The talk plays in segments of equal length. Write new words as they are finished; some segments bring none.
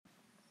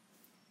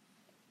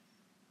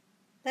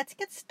Let's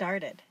get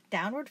started.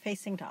 Downward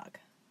facing dog.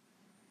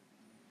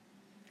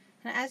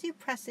 And as you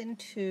press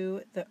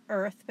into the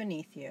earth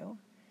beneath you,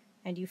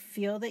 and you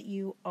feel that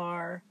you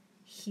are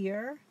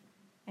here,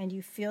 and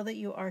you feel that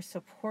you are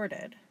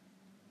supported,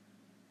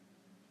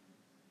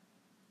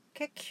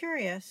 get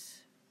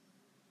curious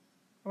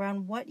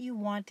around what you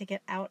want to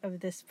get out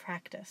of this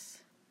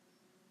practice.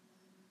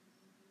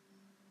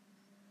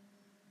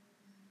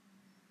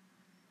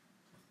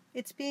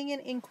 It's being an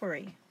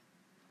inquiry.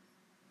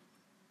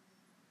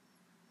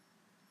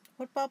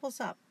 What bubbles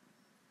up?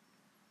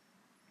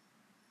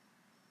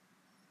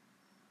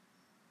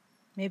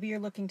 Maybe you're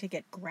looking to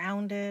get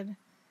grounded.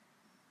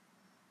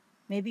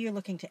 Maybe you're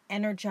looking to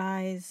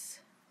energize.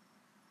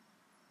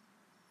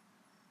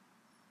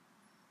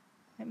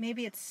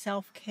 Maybe it's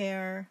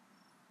self-care.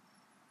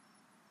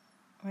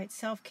 Right?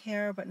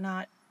 Self-care, but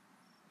not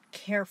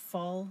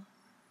careful.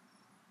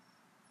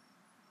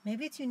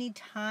 Maybe it's you need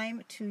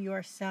time to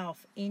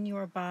yourself in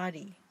your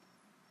body.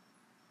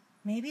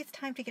 Maybe it's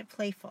time to get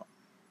playful.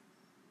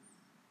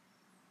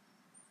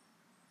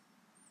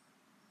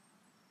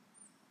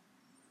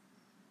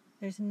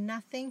 There's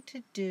nothing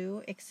to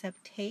do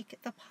except take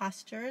the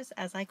postures,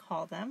 as I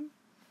call them,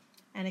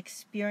 and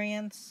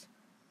experience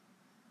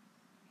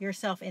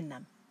yourself in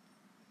them.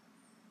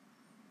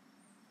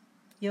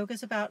 Yoga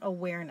is about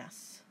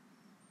awareness,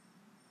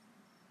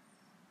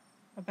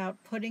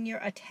 about putting your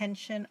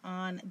attention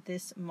on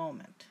this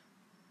moment.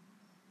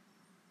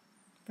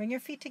 Bring your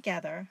feet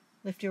together,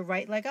 lift your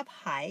right leg up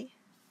high,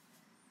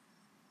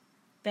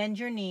 bend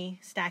your knee,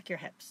 stack your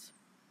hips.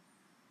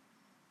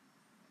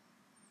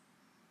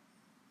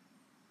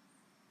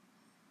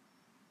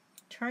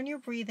 Turn your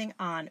breathing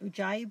on.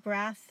 Ujjayi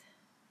breath.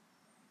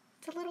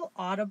 It's a little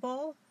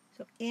audible.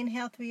 So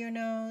inhale through your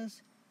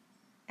nose,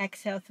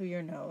 exhale through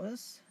your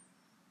nose.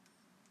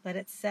 Let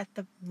it set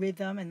the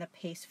rhythm and the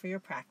pace for your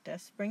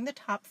practice. Bring the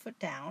top foot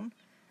down.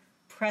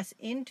 Press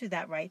into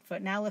that right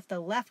foot. Now lift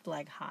the left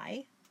leg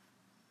high.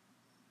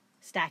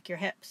 Stack your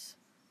hips.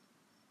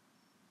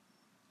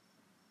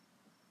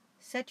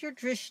 Set your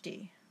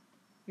drishti,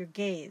 your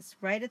gaze,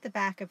 right at the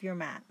back of your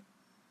mat.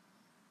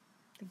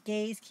 The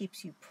gaze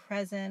keeps you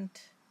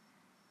present.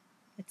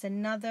 It's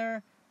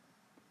another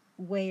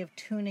way of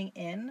tuning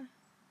in,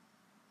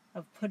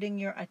 of putting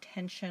your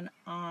attention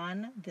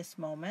on this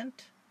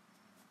moment.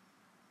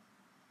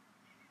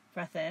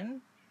 Breath in.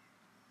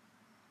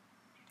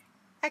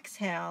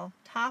 Exhale,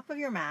 top of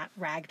your mat,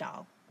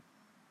 ragdoll.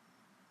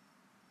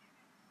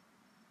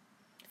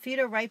 Feet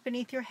are right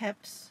beneath your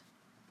hips.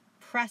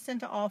 Press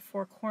into all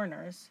four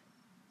corners.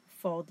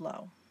 Fold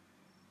low.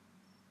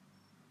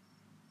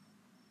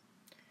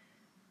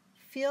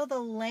 Feel the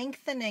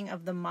lengthening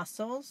of the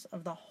muscles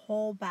of the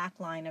whole back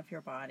line of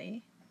your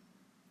body.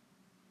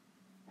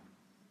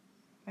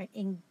 Right?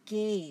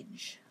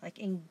 Engage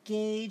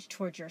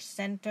towards your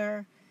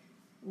center.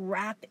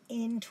 Wrap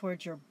in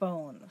towards your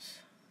bones.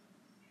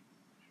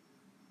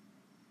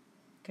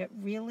 Get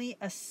really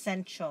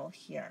essential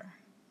here.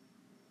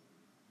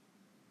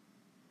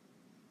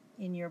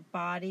 In your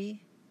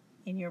body,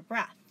 in your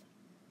breath.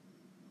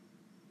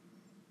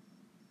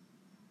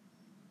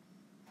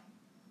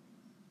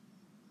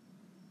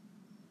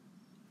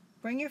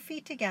 Bring your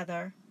feet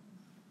together,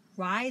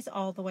 rise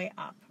all the way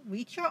up.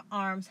 Reach your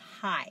arms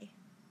high.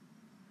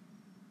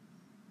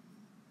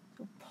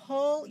 So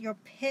pull your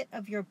pit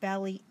of your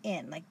belly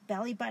in, like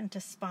belly button to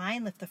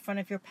spine. Lift the front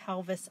of your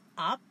pelvis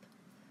up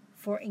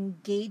for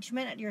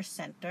engagement at your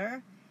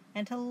center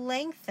and to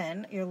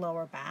lengthen your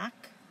lower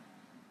back.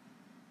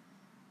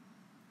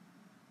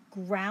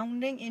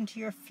 Grounding into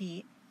your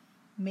feet,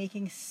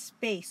 making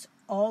space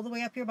all the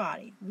way up your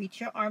body. Reach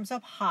your arms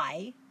up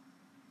high.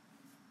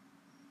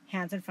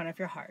 Hands in front of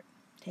your heart.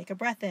 Take a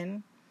breath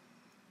in.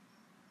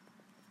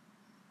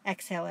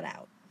 Exhale it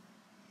out.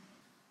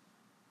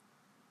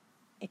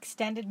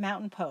 Extended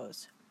mountain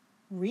pose.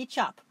 Reach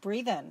up.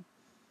 Breathe in.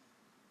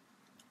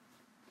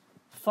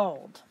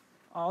 Fold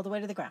all the way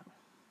to the ground.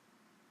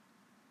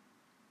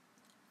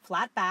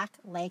 Flat back.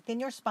 Lengthen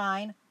your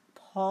spine.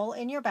 Pull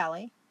in your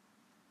belly.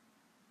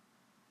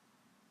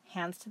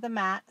 Hands to the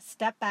mat.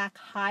 Step back.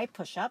 High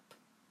push-up.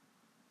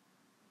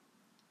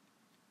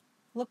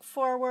 Look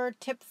forward,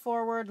 tip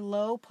forward,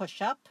 low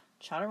push-up,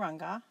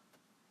 chaturanga.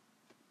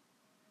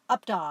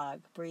 Up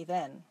dog, breathe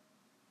in.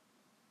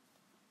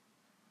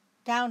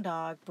 Down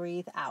dog,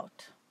 breathe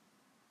out.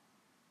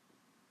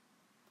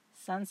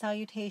 Sun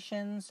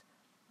salutations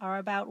are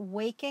about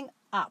waking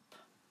up.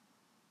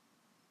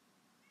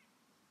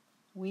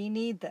 We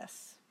need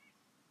this.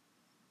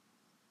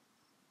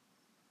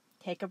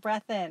 Take a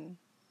breath in.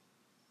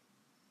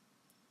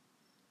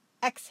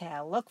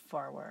 Exhale, look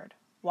forward,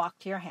 walk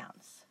to your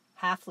hands.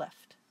 Half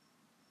lift.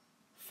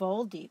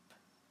 Fold deep.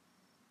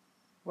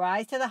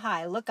 Rise to the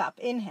high. Look up.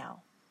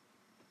 Inhale.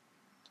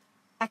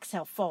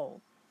 Exhale.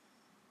 Fold.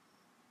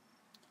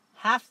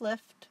 Half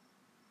lift.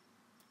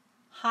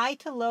 High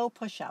to low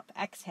push up.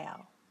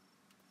 Exhale.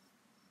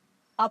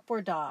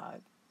 Upward dog.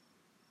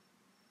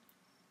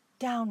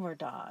 Downward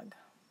dog.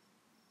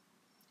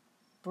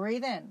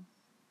 Breathe in.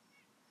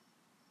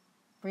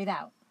 Breathe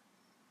out.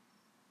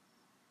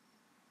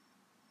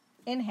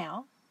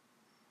 Inhale.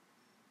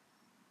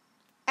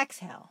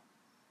 Exhale.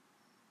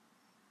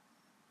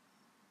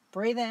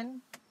 Breathe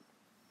in.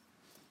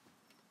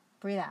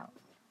 Breathe out.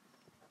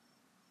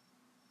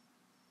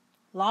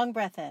 Long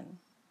breath in.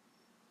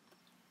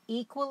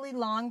 Equally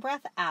long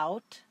breath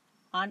out.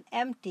 On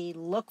empty,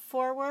 look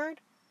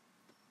forward.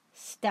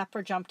 Step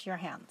or jump to your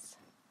hands.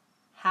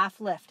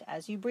 Half lift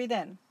as you breathe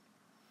in.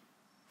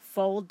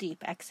 Fold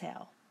deep.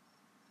 Exhale.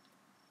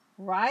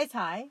 Rise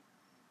high.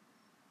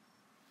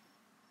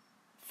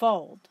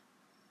 Fold.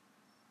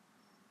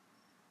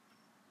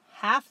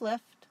 Half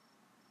lift.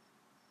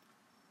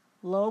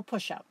 Low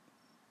push-up.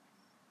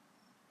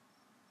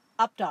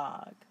 Up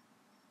dog.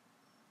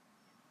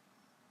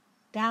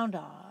 Down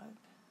dog.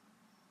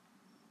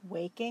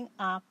 Waking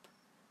up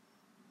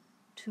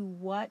to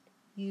what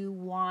you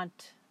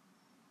want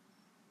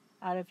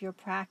out of your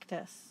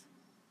practice,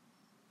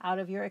 out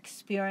of your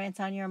experience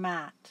on your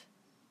mat.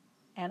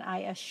 And I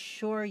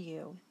assure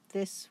you,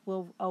 this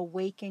will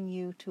awaken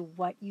you to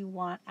what you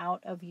want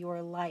out of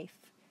your life,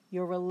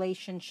 your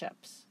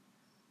relationships.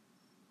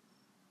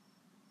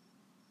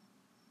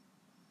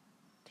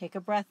 Take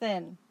a breath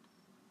in.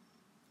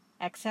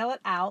 Exhale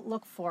it out,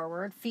 look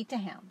forward, feet to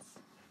hands.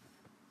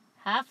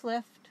 Half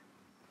lift,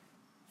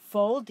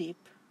 fold deep,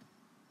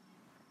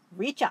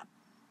 reach up,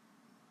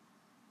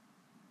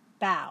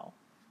 bow,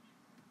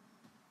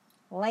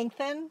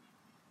 lengthen,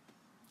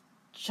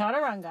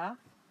 chaturanga,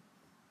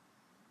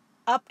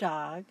 up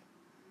dog,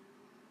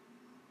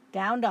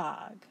 down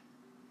dog.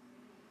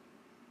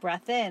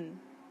 Breath in,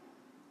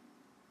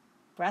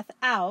 breath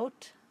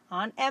out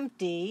on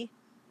empty,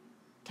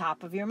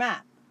 top of your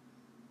mat.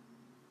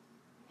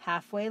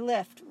 Halfway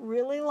lift,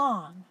 really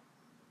long.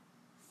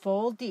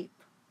 Fold deep.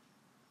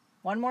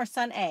 One more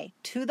sun A,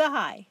 to the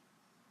high.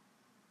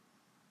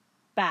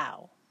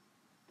 Bow.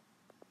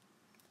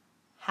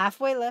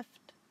 Halfway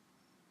lift.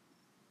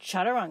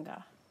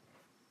 Chaturanga.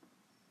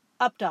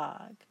 Up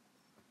dog.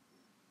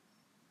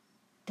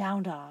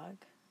 Down dog.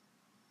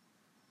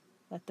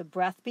 Let the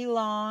breath be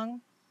long.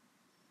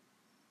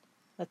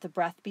 Let the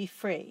breath be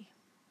free.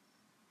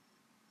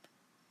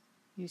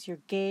 Use your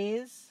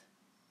gaze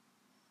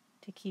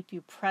to keep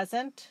you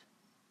present.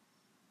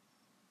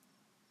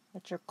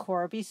 Let your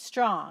core be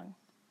strong.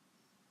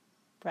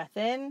 Breath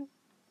in.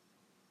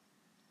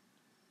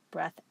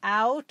 Breath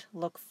out.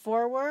 Look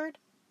forward.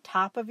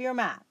 Top of your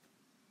mat.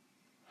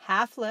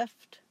 Half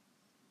lift.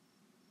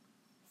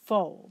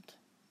 Fold.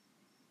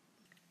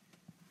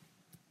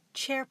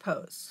 Chair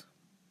pose.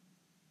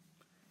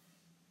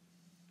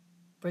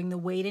 Bring the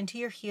weight into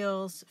your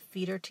heels.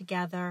 Feet are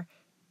together.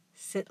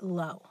 Sit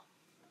low.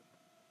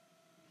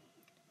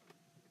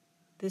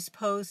 This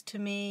pose to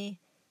me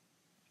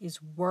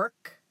is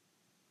work,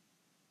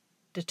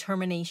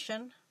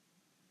 determination,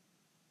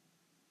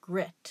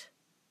 grit.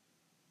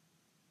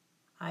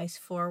 Eyes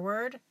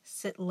forward,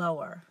 sit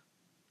lower.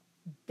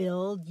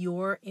 Build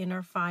your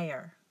inner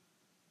fire.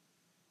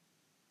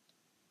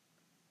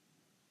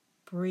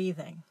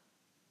 Breathing.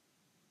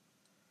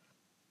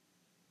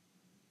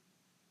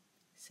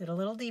 Sit a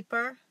little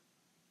deeper.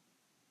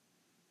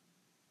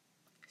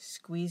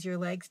 Squeeze your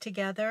legs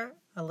together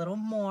a little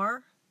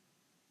more.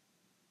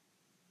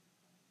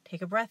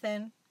 Take a breath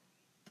in.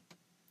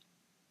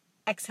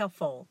 Exhale,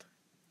 fold.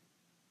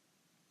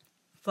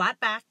 Flat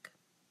back.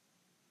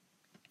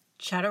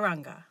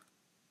 Chaturanga.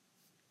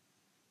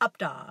 Up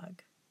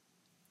dog.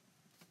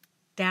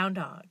 Down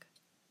dog.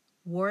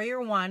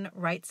 Warrior one,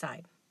 right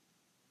side.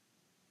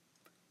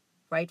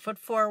 Right foot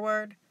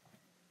forward.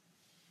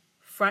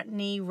 Front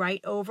knee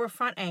right over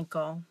front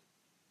ankle.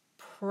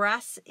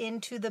 Press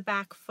into the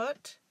back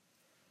foot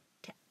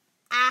to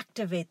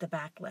activate the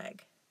back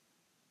leg.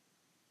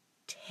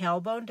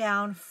 Tailbone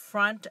down,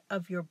 front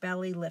of your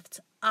belly lifts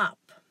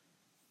up.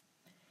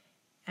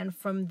 And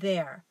from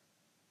there,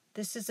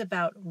 this is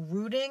about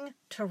rooting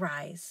to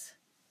rise.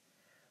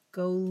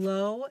 Go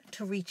low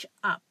to reach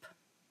up.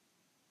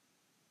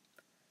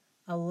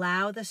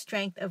 Allow the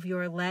strength of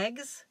your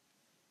legs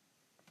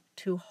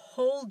to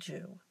hold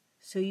you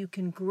so you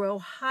can grow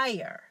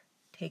higher.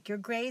 Take your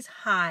gaze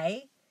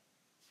high.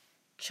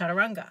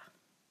 Chaturanga.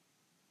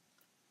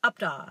 Up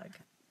dog.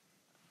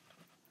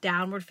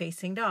 Downward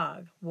facing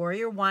dog.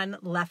 Warrior one,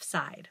 left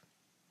side.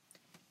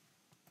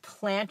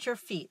 Plant your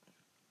feet.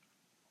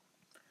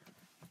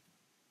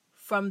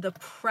 From the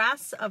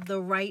press of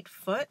the right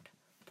foot,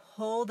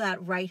 pull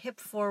that right hip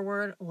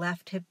forward,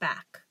 left hip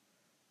back.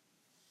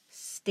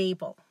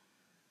 Stable.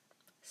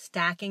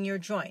 Stacking your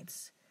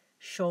joints.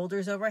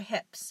 Shoulders over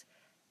hips.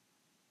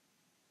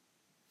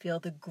 Feel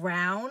the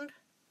ground.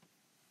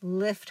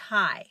 Lift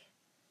high.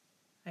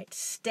 Right?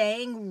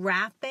 Staying,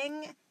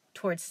 wrapping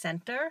towards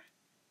center.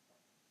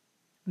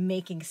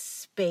 Making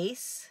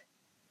space.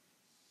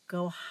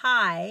 Go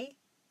high.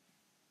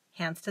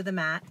 Hands to the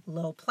mat.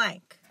 Low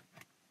plank.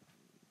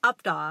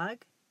 Up dog.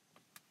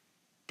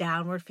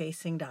 Downward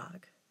facing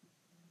dog.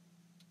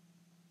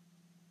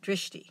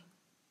 Drishti.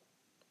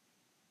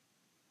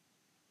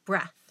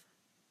 Breath.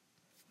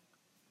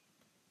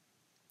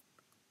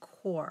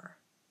 Core.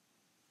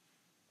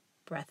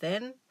 Breath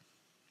in.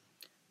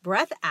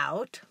 Breath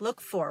out,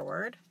 look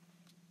forward,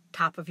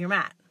 top of your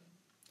mat.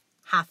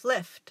 Half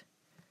lift,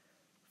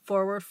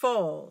 forward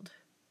fold,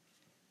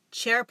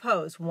 chair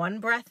pose, one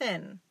breath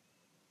in.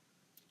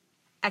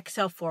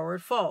 Exhale,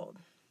 forward fold.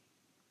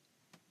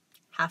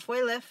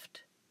 Halfway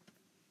lift,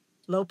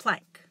 low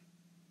plank.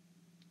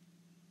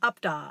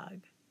 Up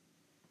dog,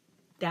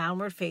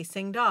 downward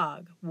facing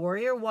dog.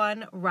 Warrior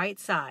one, right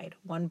side.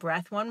 One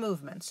breath, one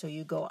movement. So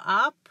you go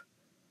up,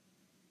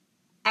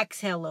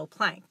 exhale, low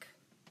plank.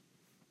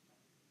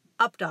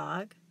 Up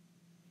dog,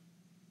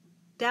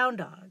 down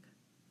dog.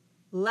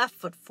 Left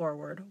foot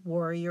forward,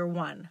 warrior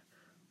one.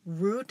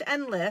 Root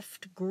and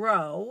lift,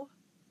 grow.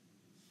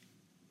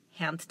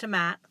 Hands to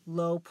mat,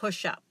 low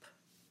push up.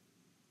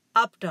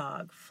 Up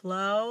dog,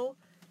 flow,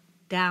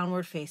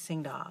 downward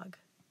facing dog.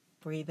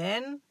 Breathe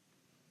in,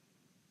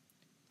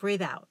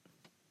 breathe out.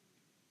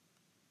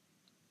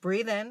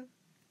 Breathe in,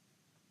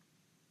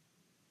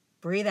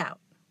 breathe out.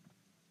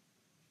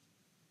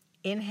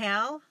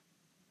 Inhale,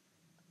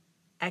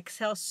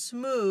 exhale,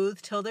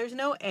 smooth till there's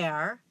no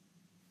air,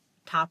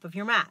 top of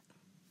your mat.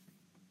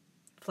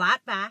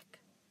 Flat back,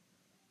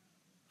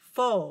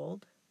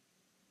 fold,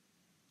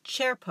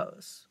 chair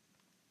pose.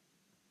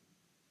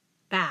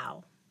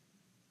 Bow.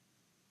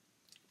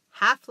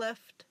 Half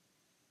lift,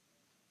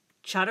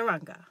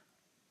 chaturanga.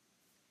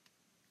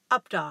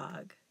 Up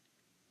dog,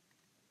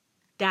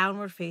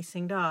 downward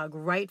facing dog.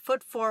 Right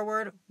foot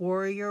forward,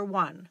 warrior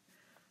one.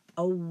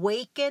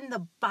 Awaken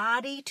the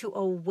body to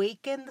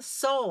awaken the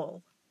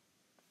soul.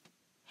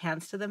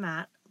 Hands to the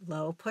mat,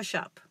 low push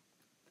up.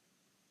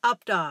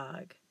 Up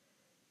dog,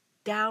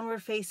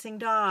 downward facing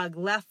dog.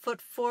 Left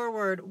foot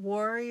forward,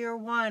 warrior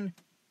one.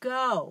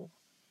 Go.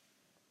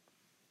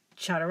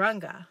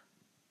 Chaturanga.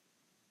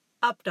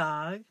 Up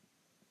dog,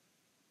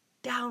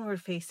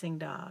 downward facing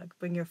dog.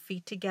 Bring your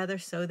feet together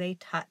so they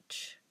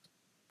touch.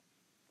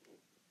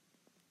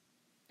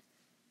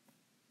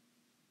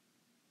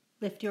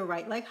 Lift your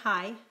right leg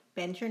high,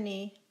 bend your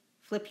knee,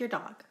 flip your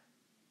dog.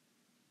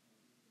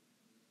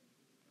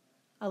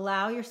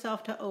 Allow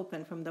yourself to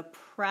open from the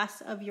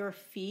press of your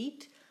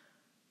feet.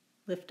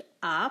 Lift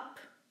up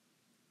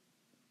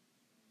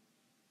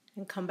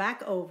and come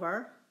back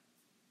over.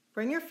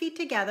 Bring your feet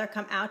together,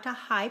 come out to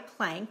high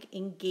plank,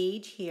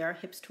 engage here,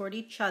 hips toward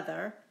each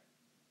other.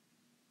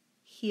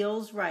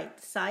 Heels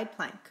right, side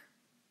plank.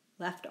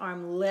 Left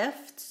arm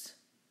lifts.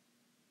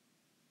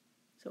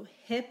 So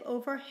hip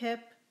over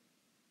hip,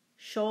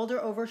 shoulder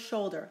over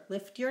shoulder.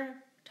 Lift your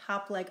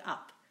top leg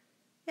up.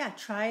 Yeah,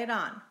 try it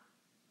on.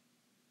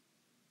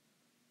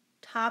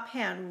 Top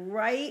hand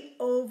right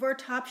over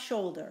top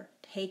shoulder.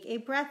 Take a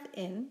breath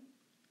in.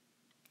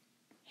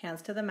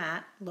 Hands to the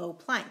mat, low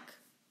plank.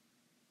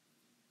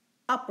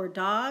 Upward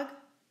dog,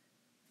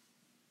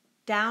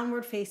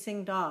 downward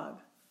facing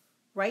dog.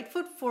 Right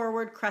foot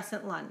forward,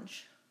 crescent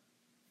lunge.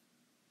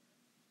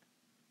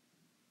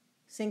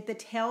 Sink the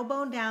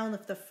tailbone down,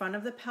 lift the front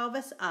of the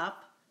pelvis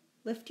up.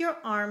 Lift your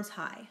arms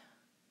high.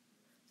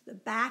 The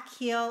back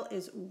heel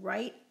is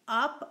right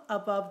up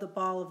above the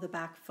ball of the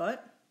back foot.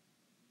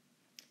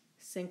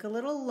 Sink a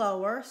little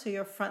lower so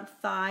your front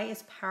thigh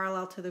is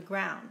parallel to the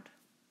ground.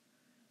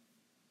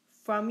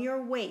 From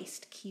your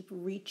waist, keep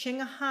reaching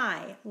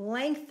high,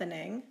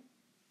 lengthening.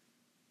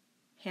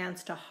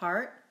 Hands to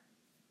heart,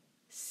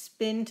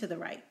 spin to the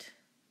right.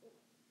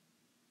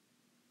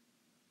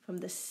 From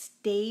the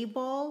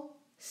stable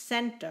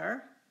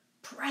center,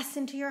 press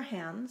into your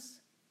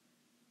hands,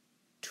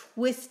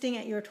 twisting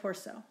at your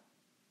torso.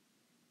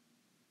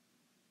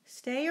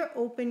 Stay or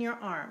open your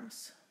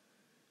arms.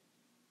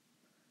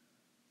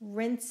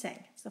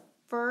 Rinsing. It's the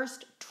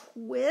first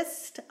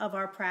twist of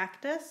our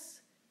practice.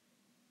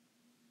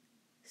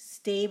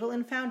 Stable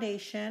in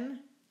foundation.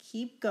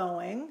 Keep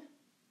going.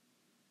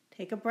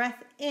 Take a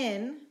breath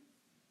in.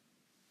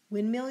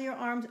 Windmill your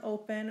arms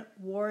open.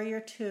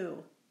 Warrior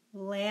two.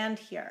 Land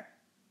here.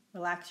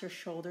 Relax your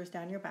shoulders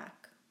down your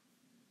back.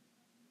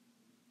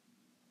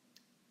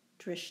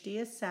 Drishti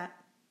is set.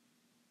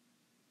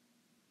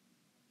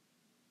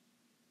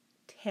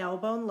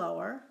 Tailbone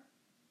lower.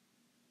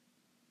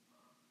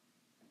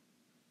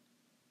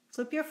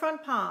 Flip your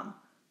front palm.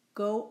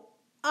 Go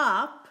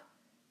up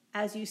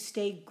as you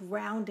stay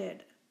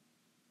grounded.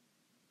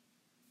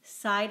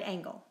 Side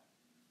angle.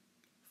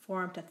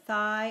 Forearm to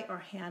thigh or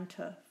hand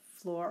to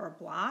floor or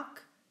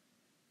block.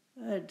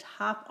 The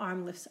top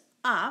arm lifts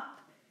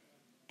up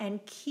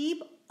and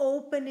keep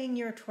opening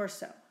your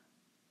torso.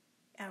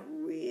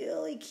 And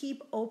really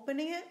keep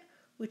opening it,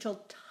 which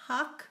will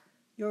tuck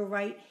your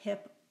right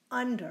hip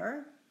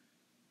under.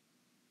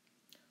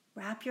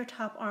 Wrap your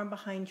top arm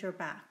behind your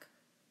back.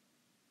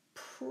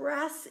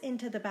 Press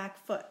into the back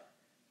foot.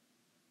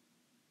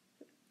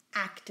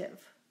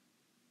 Active,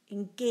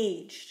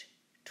 engaged.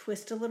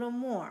 Twist a little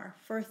more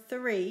for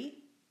 3,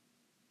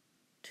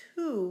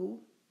 2,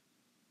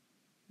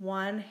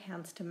 1.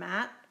 Hands to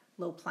mat,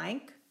 low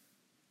plank.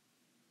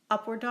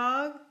 Upward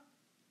dog,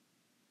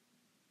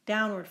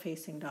 downward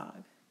facing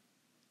dog.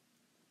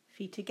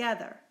 Feet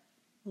together.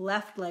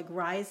 Left leg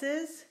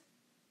rises.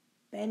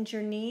 Bend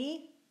your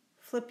knee,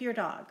 flip your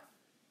dog.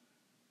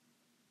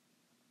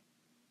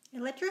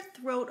 And let your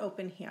throat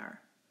open here.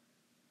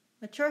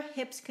 Let your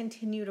hips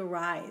continue to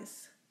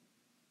rise.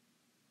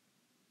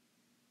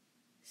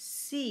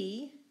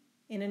 See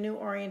in a new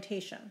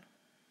orientation.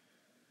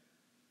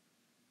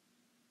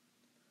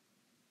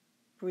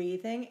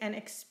 Breathing and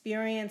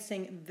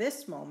experiencing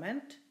this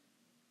moment.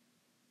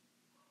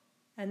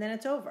 And then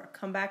it's over.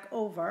 Come back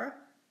over.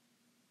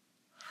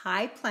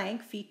 High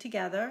plank, feet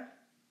together.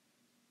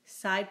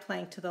 Side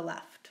plank to the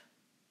left.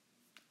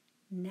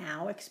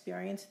 Now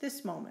experience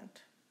this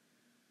moment.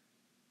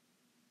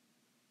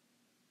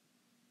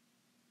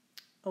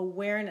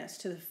 Awareness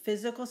to the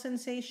physical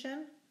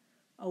sensation.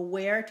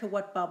 Aware to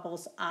what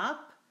bubbles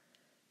up.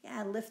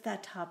 Yeah, lift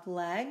that top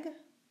leg.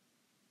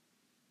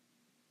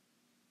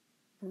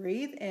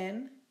 Breathe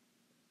in.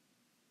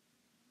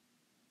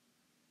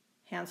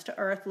 Hands to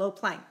earth, low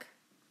plank.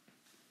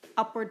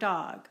 Upward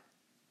dog.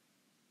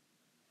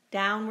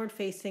 Downward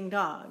facing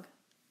dog.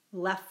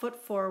 Left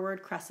foot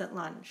forward, crescent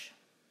lunge.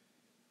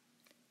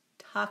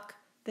 Tuck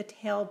the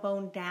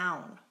tailbone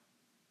down.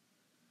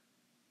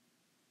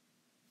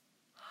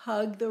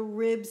 Hug the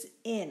ribs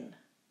in,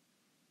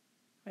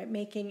 right?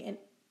 Making an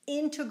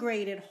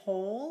integrated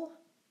whole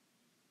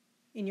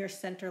in your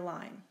center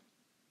line.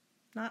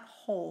 Not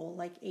whole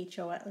like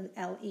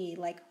H-O-L-E,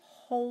 like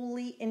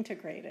wholly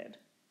integrated.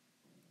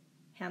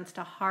 Hands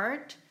to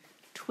heart,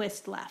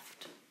 twist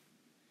left.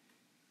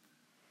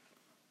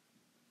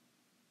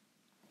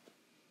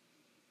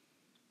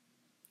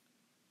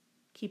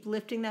 Keep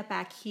lifting that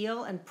back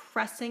heel and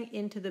pressing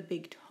into the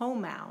big toe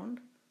mound.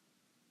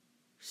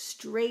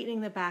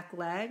 Straightening the back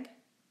leg.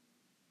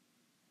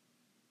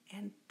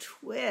 And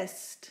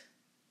twist.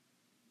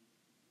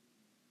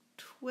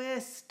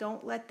 Twist.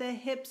 Don't let the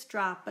hips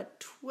drop, but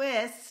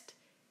twist.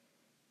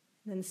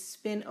 And then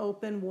spin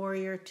open,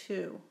 warrior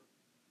two.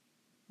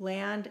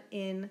 Land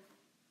in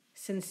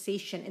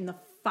sensation, in the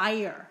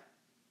fire.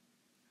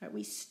 Right,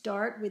 we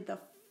start with the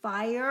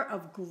fire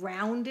of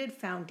grounded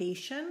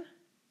foundation.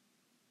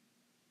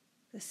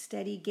 The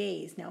steady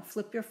gaze. Now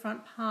flip your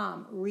front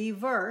palm.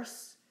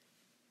 Reverse.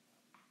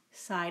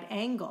 Side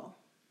angle.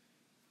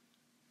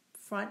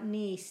 Front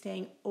knee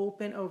staying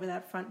open over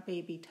that front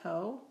baby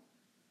toe.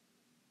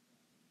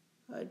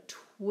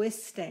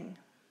 Twisting.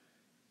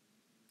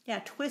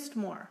 Yeah, twist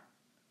more.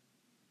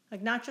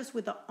 Like not just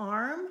with the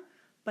arm,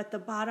 but the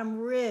bottom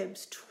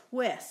ribs.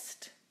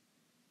 Twist.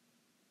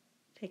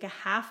 Take a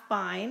half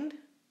bind.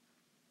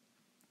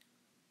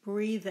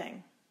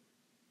 Breathing.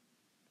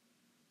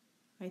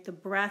 Right, the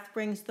breath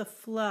brings the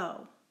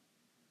flow.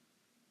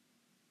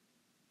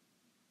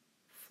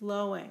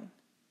 Flowing.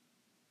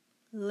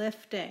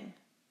 Lifting.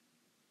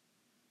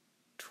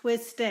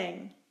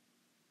 Twisting.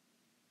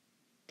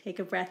 Take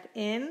a breath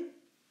in.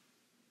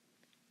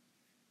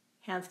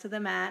 Hands to the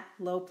mat,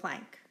 low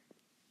plank.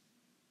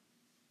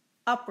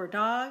 Upward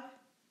dog.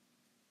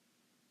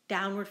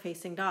 Downward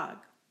facing dog.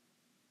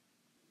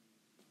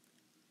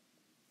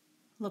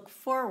 Look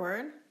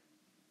forward.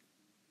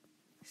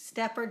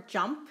 Step or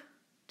jump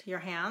to your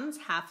hands,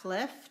 half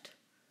lift.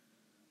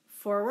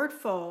 Forward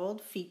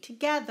fold, feet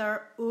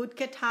together,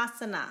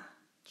 Utkatasana,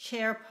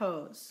 chair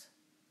pose.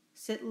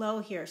 Sit low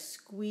here,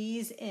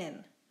 squeeze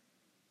in.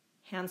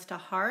 Hands to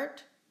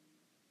heart,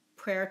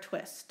 prayer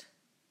twist.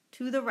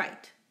 To the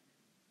right.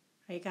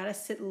 You gotta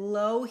sit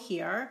low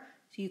here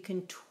so you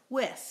can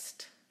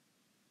twist.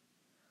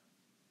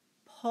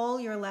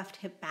 Pull your left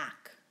hip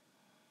back.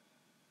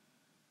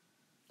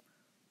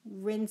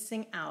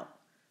 Rinsing out.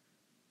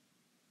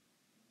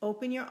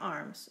 Open your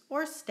arms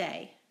or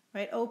stay.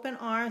 Right? Open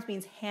arms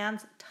means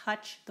hands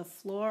touch the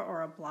floor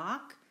or a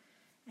block,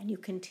 and you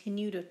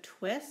continue to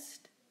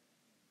twist.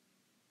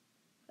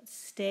 But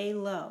stay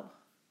low.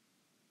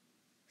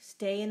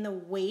 Stay in the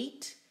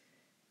weight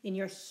in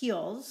your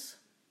heels.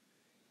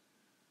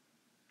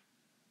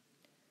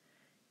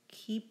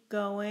 Keep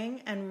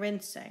going and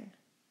rinsing.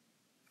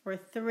 For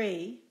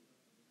 3,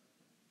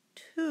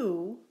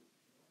 2,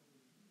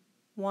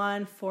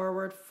 1,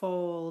 forward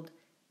fold.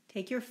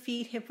 Take your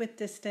feet hip width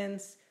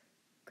distance.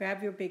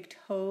 Grab your big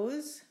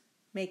toes.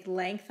 Make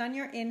length on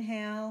your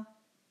inhale.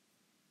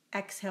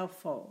 Exhale,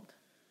 fold.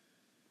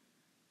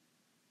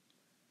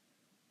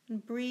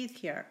 And breathe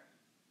here.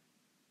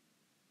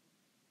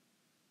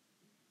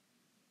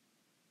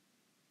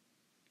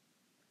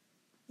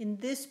 In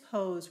this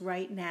pose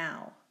right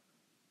now,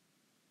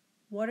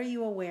 what are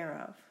you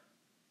aware of?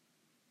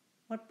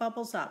 What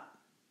bubbles up?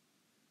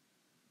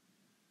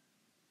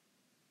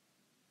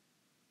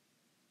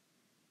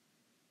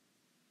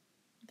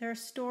 There are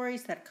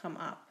stories that come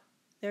up.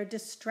 There are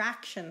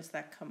distractions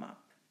that come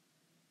up.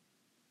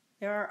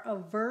 There are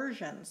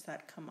aversions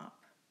that come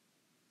up.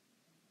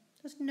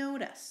 Just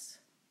notice.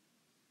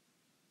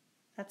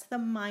 That's the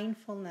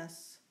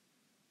mindfulness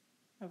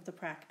of the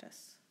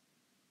practice.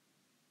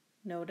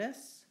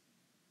 Notice,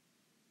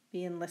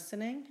 be in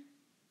listening,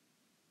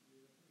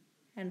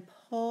 and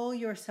pull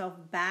yourself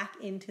back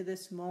into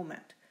this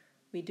moment.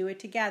 We do it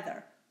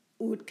together.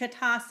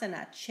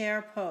 Utkatasana,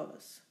 chair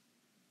pose.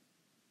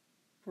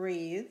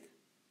 Breathe.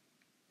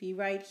 Be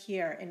right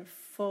here in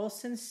full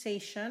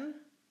sensation.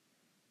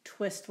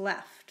 Twist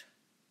left.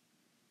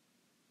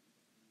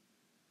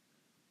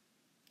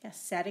 Yeah,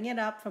 setting it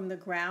up from the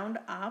ground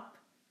up,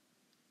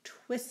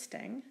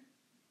 twisting,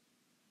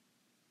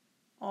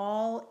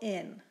 all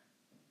in.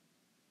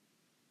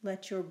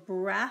 Let your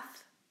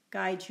breath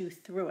guide you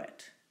through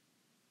it.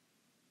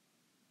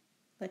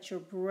 Let your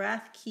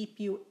breath keep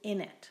you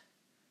in it.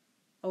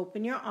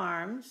 Open your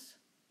arms.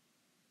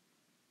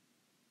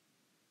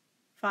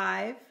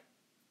 5,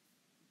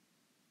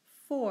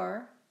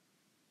 4,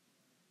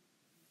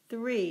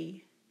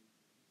 3,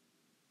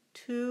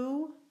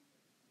 2,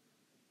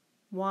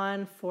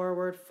 1.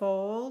 Forward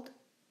fold.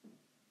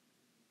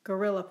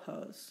 Gorilla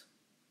pose.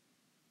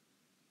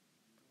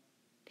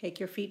 Take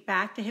your feet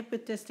back to hip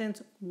width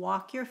distance.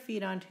 Walk your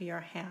feet onto your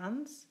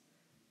hands.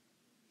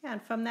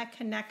 And from that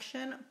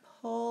connection,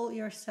 pull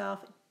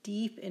yourself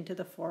deep into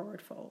the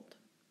forward fold.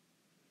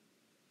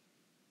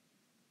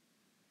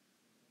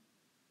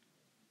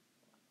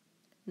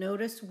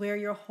 Notice where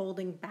you're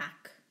holding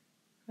back.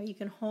 You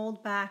can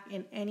hold back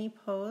in any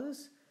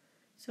pose.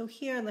 So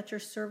here, let your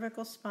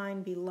cervical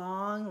spine be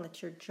long.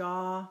 Let your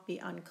jaw be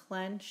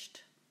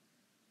unclenched.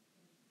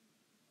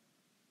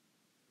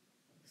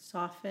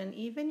 Soften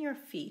even your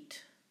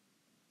feet.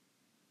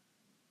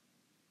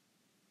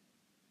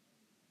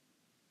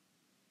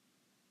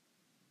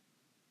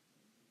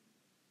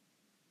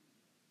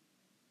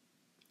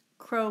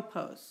 Crow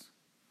pose.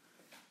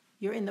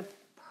 You're in the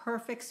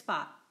perfect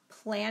spot.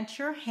 Plant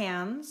your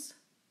hands.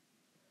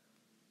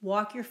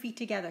 Walk your feet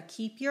together.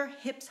 Keep your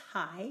hips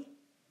high.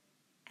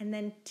 And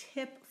then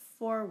tip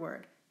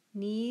forward.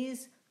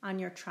 Knees on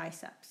your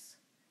triceps.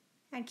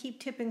 And keep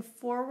tipping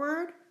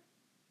forward.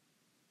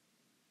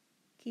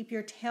 Keep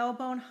your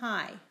tailbone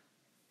high.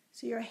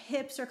 So your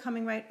hips are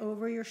coming right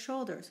over your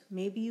shoulders.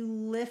 Maybe you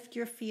lift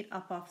your feet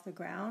up off the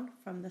ground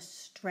from the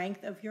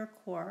strength of your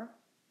core.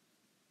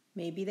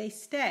 Maybe they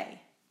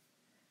stay.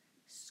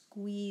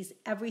 Squeeze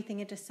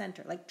everything into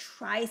center, like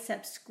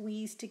triceps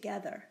squeeze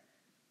together.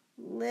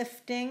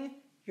 Lifting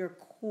your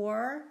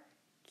core.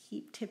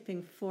 Keep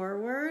tipping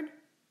forward.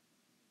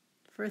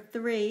 For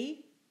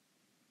 3,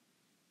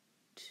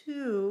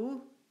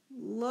 2,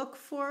 look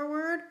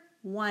forward.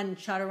 1,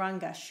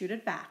 chaturanga, shoot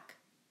it back.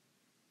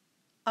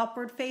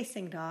 Upward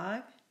facing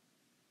dog.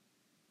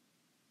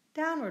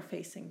 Downward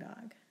facing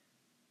dog.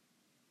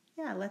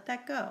 Yeah, let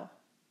that go.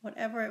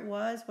 Whatever it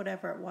was,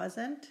 whatever it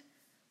wasn't.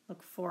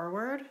 Look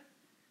forward.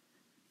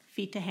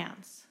 Feet to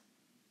hands.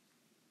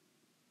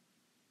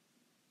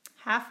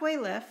 Halfway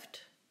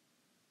lift.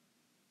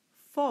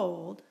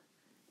 Fold.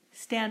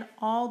 Stand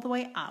all the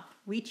way up.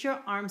 Reach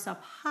your arms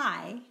up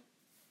high.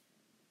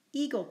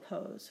 Eagle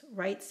pose,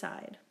 right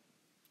side.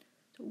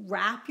 So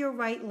wrap your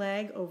right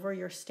leg over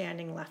your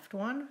standing left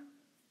one.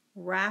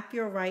 Wrap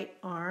your right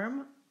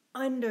arm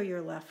under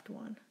your left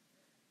one.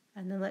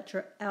 And then let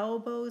your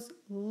elbows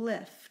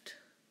lift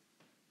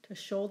to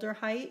shoulder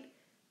height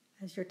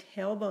as your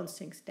tailbone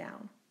sinks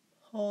down.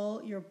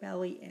 Pull your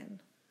belly in.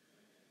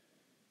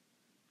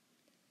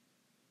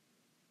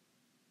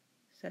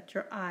 Set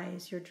your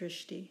eyes, your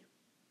drishti.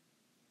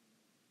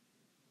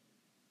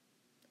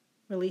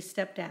 Release,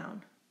 step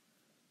down.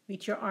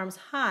 Reach your arms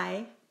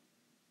high.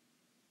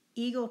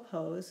 Eagle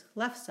pose,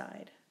 left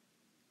side.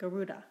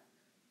 Garuda.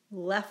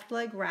 Left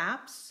leg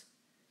wraps.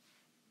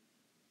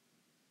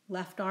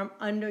 Left arm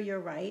under your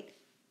right.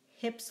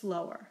 Hips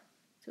lower.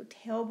 So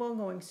tailbone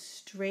going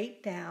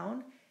straight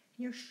down.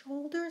 And your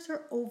shoulders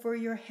are over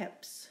your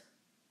hips.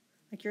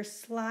 Like you're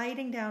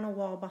sliding down a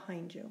wall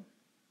behind you.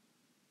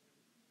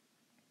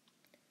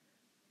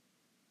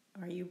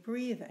 Are you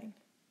breathing?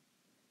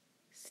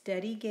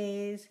 Steady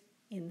gaze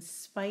in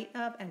spite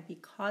of and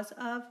because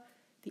of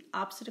the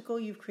obstacle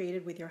you've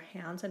created with your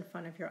hands in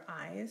front of your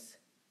eyes.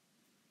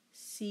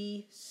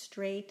 See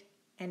straight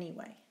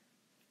anyway.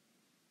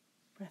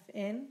 Breath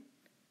in.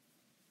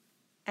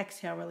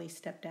 Exhale, release,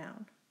 step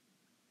down.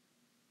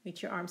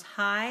 Reach your arms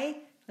high.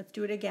 Let's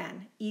do it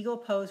again. Eagle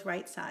pose,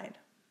 right side.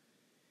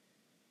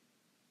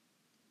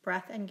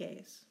 Breath and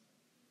gaze.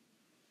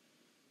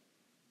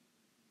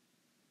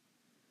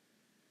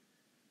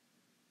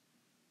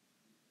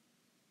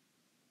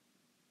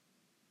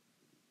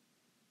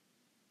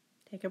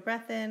 Take a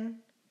breath in.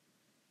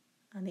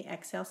 On the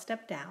exhale,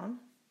 step down.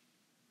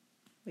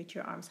 Reach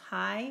your arms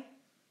high.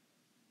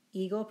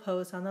 Eagle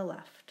pose on the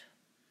left.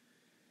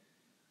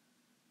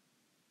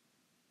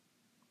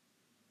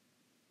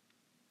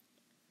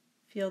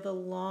 Feel the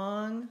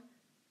long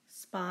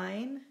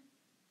spine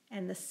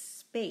and the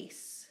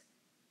space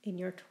in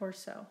your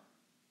torso.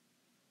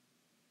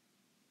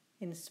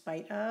 In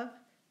spite of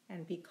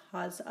and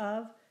because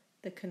of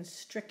the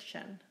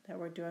constriction that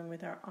we're doing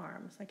with our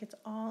arms. Like it's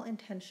all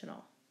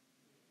intentional.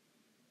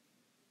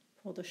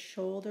 Pull the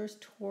shoulders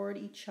toward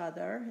each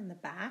other in the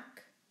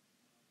back.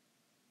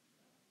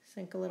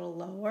 Sink a little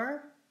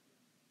lower.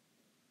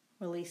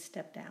 Release,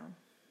 step down.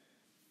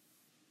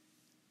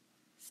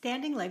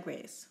 Standing leg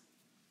raise.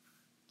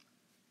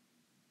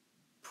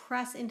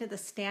 Press into the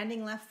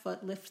standing left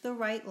foot, lift the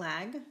right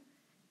leg,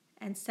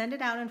 and send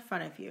it out in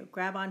front of you.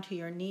 Grab onto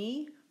your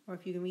knee, or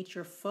if you can reach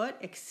your foot,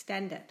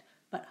 extend it.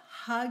 But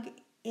hug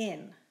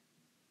in.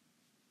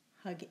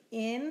 Hug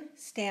in,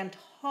 stand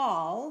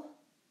tall.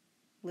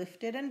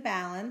 lifted and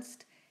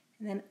balanced,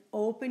 and then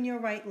open your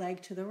right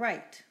leg to the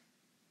right.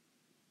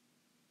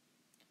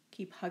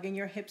 Keep hugging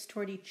your hips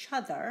toward each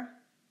other.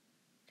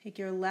 Take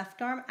your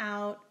left arm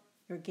out,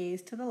 your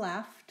gaze to the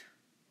left.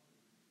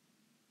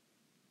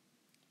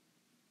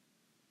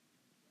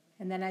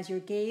 And then as your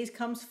gaze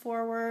comes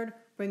forward,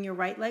 bring your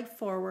right leg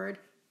forward.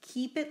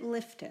 Keep it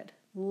lifted.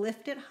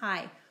 Lift it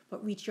high,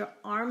 but reach your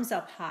arms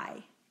up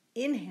high.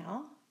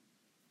 Inhale.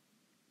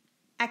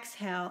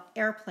 Exhale,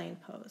 airplane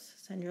pose.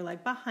 Send your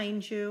leg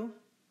behind you.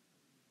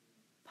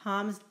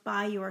 Palms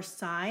by your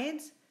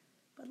sides,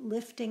 but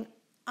lifting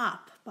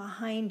up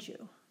behind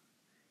you.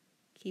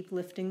 Keep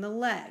lifting the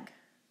leg.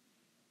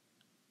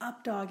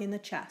 Up dog in the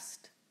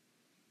chest.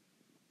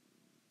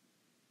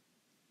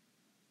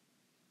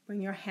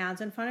 Bring your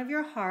hands in front of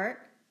your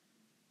heart.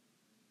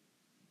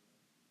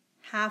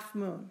 Half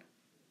moon.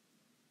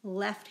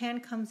 Left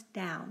hand comes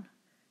down.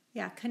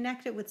 Yeah,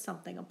 connect it with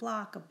something, a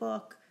block, a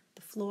book,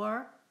 the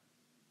floor,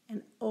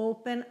 and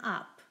open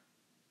up.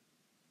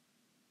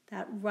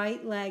 That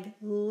right leg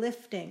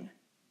lifting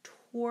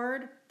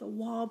toward the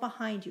wall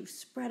behind you.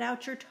 Spread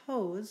out your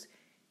toes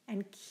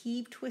and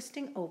keep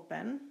twisting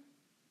open.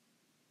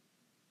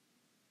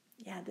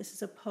 Yeah, this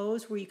is a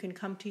pose where you can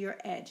come to your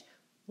edge.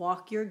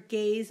 Walk your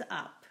gaze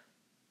up.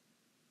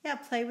 Yeah,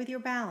 play with your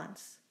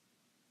balance.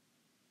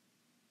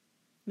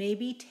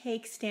 Maybe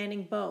take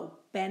standing bow.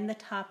 Bend the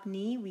top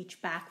knee,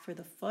 reach back for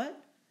the foot,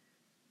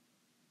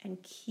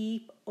 and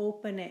keep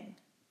opening.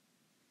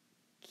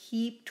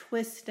 Keep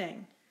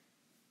twisting.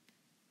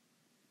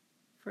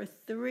 For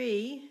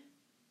 3,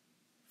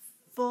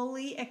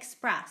 fully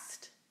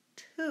expressed.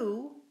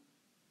 2,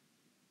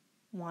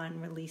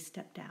 1, release,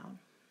 step down.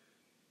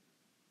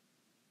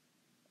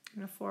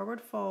 And a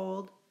forward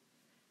fold.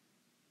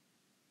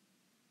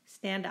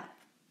 Stand up.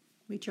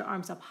 Reach your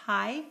arms up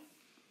high.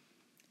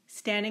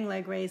 Standing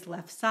leg raise,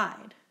 left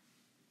side.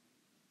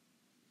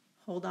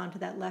 Hold on to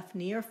that left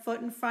knee or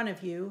foot in front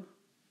of you.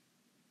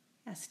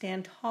 Now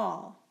stand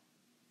tall.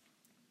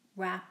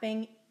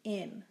 Wrapping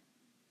in.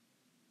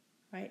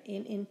 Right?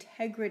 In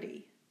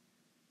integrity.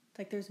 It's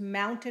like there's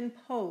mountain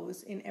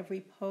pose in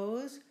every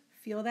pose.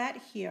 Feel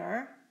that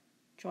here.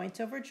 Joints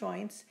over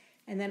joints.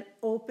 And then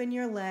open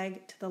your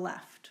leg to the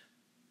left.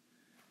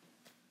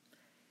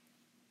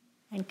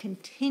 And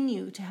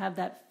continue to have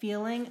that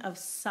feeling of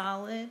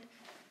solid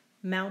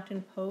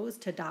mountain pose,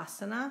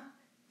 Tadasana,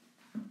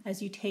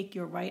 as you take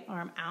your right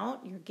arm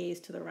out, your gaze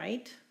to the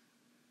right.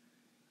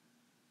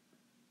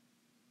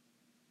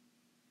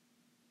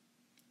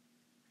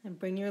 And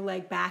bring your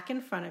leg back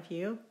in front of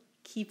you.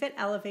 Keep it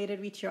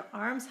elevated, reach your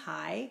arms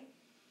high.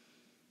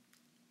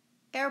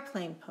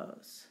 Airplane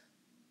pose.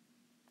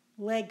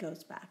 Leg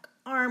goes back,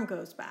 arm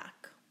goes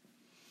back.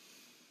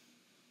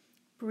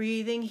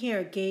 Breathing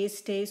here, gaze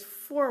stays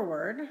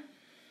forward.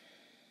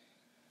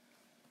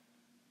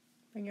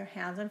 Bring your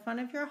hands in front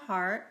of your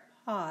heart,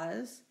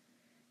 pause.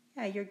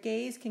 Yeah, your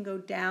gaze can go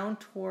down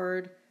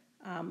toward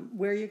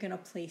where you're going to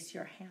place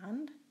your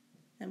hand.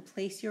 Then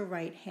place your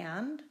right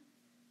hand,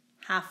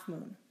 half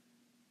moon.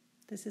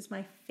 This is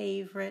my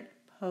favorite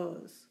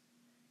pose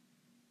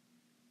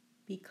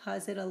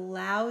because it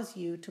allows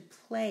you to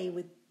play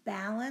with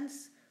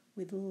balance,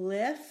 with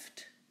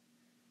lift.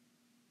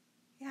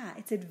 Yeah,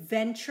 it's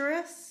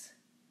adventurous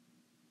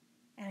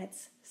and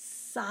it's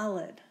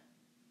solid.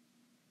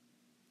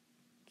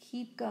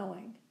 Keep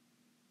going.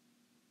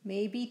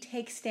 Maybe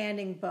take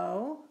standing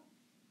bow.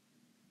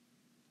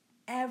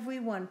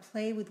 Everyone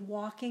play with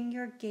walking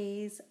your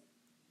gaze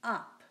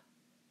up,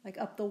 like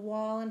up the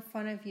wall in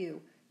front of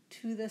you,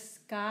 to the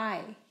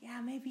sky.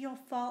 Yeah, maybe you'll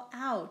fall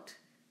out.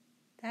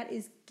 That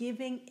is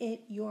giving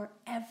it your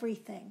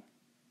everything.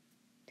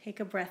 Take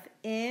a breath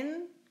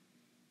in.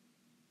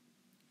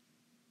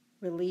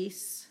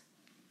 Release.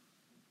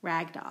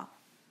 Ragdoll.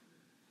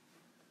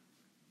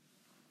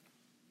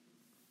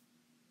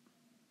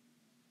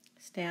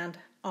 Stand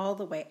all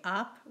the way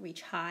up,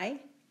 reach high.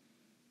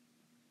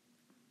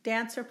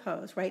 Dancer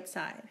pose, right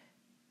side.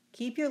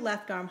 Keep your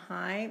left arm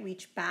high,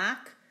 reach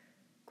back,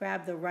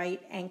 grab the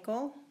right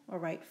ankle or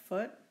right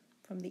foot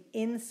from the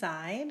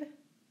inside. All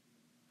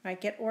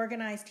right, get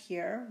organized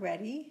here,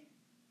 ready?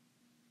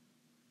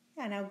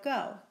 Yeah, now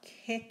go.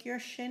 Kick your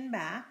shin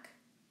back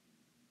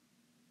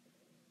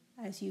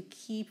as you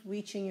keep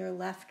reaching your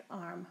left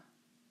arm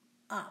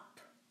up.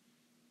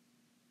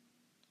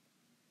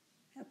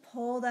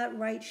 Pull that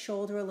right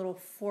shoulder a little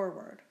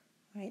forward,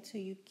 right? So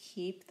you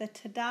keep the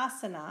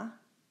Tadasana,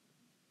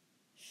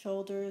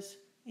 shoulders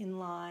in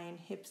line,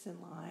 hips in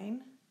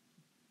line.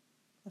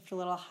 Lift a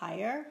little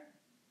higher.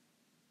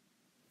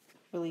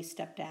 Release,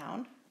 step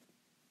down.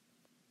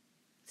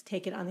 Let's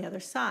take it on the other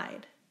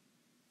side.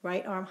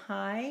 Right arm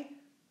high,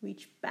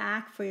 reach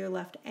back for your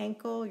left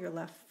ankle, your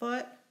left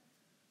foot.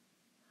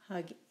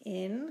 Hug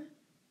in,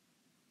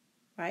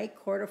 right?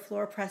 Core to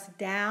floor, press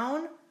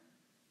down.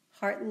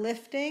 Heart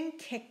lifting,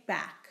 kick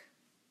back.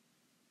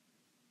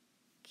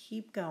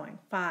 Keep going.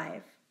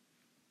 5,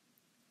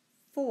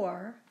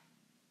 4,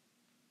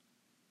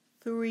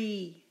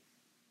 3,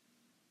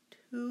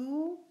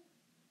 2,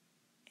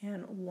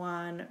 And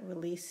 1,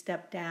 release,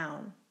 step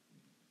down.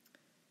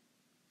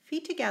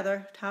 Feet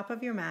together, top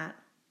of your mat,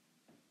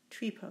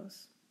 tree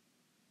pose.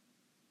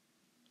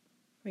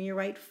 Bring your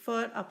right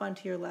foot up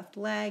onto your left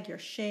leg, your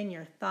shin,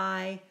 your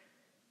thigh,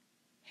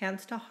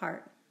 hands to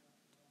heart.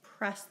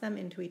 Press them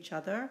into each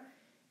other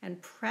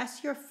and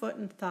press your foot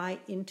and thigh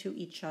into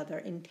each other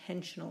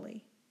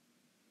intentionally.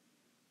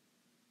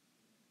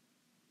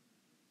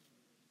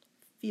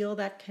 Feel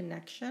that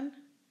connection,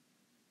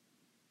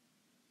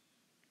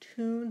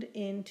 tuned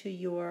into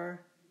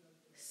your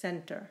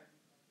center,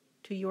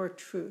 to your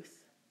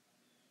truth.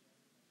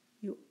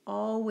 You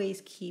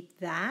always keep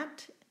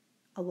that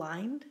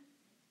aligned,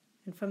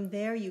 and from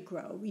there you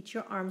grow. Reach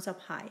your arms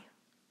up high.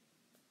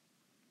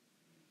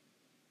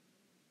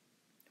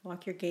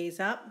 Walk your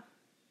gaze up.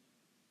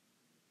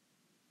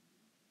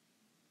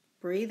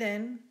 Breathe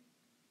in.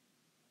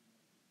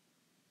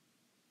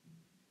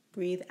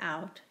 Breathe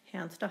out.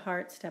 Hands to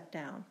heart, step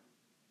down.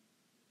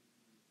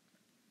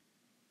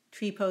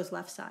 Tree pose,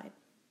 left side.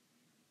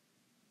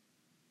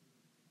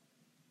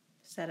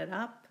 Set it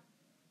up.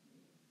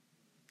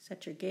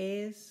 Set your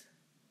gaze.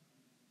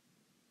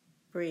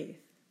 Breathe.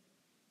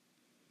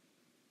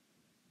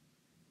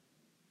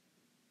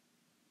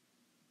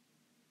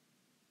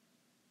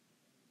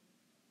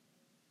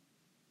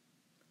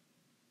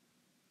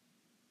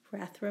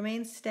 Breath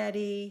remains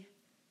steady.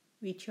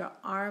 Reach your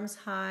arms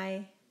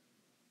high.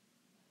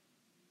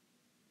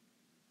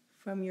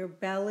 From your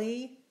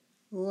belly,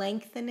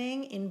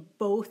 lengthening in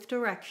both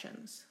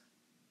directions.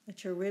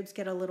 Let your ribs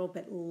get a little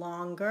bit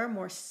longer,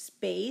 more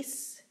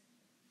space.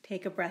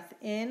 Take a breath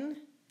in.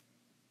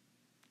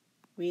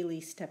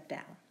 Release, step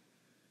down.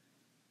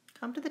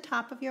 Come to the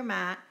top of your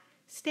mat.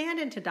 Stand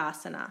into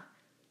Tadasana.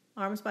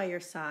 Arms by your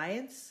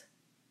sides.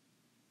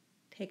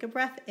 Take a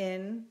breath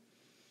in.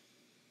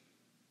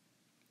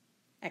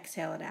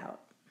 Exhale it out.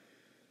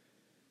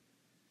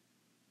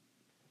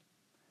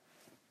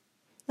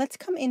 Let's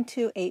come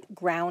into a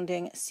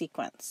grounding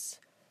sequence.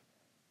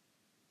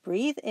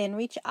 Breathe in,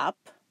 reach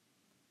up.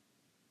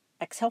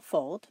 Exhale,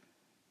 fold.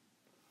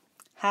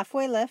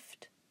 Halfway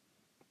lift,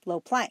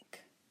 low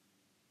plank.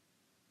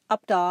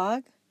 Up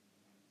dog.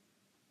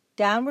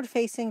 Downward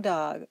facing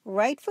dog.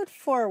 Right foot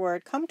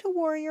forward, come to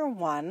warrior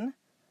 1.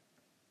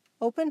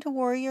 Open to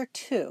warrior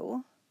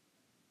 2.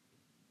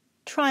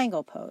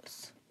 Triangle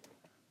pose.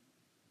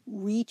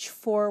 Reach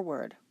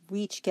forward.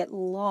 Reach, get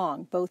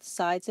long, both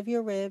sides of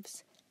your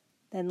ribs.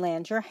 Then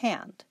land your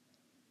hand.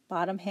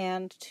 Bottom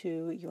hand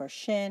to your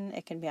shin.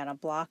 It can be on a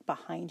block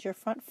behind your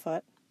front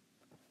foot.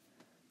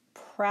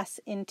 Press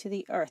into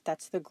the earth.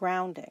 That's the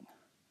grounding.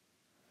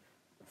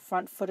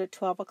 Front foot at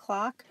 12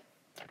 o'clock.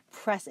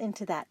 Press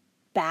into that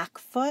back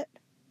foot.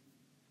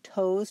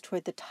 Toes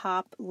toward the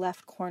top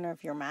left corner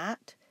of your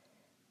mat.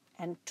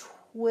 And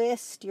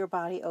twist your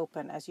body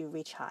open as you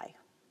reach high.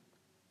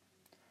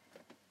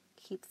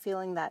 Keep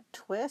feeling that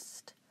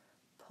twist,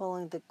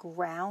 pulling the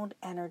ground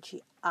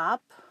energy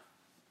up.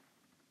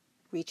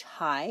 Reach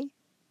high.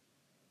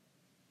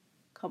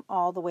 Come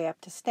all the way up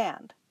to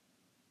stand.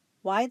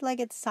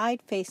 Wide-legged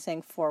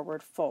side-facing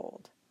forward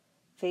fold.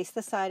 Face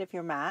the side of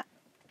your mat.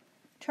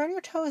 Turn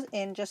your toes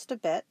in just a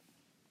bit.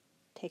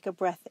 Take a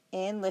breath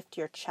in, lift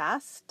your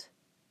chest.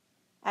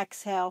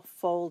 Exhale,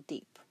 fold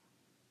deep.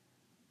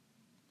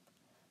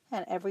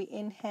 And every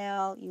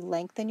inhale, you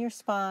lengthen your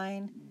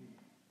spine.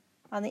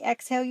 On the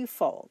exhale, you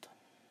fold.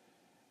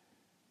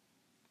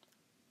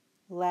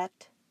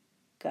 Let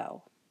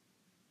go.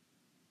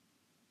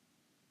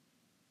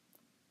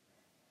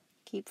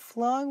 Keep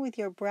flowing with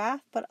your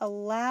breath, but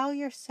allow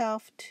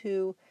yourself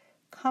to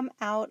come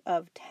out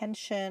of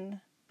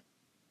tension,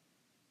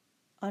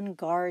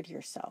 unguard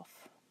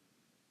yourself.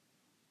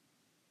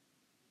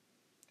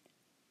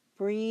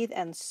 Breathe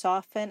and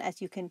soften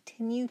as you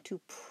continue to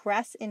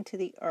press into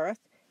the earth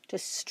to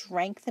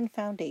strengthen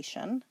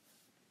foundation.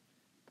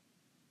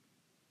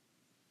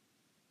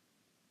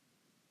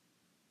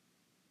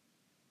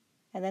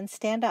 And then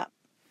stand up.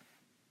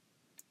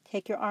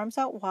 Take your arms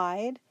out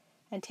wide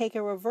and take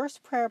a reverse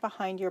prayer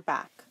behind your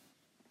back.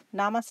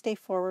 Namaste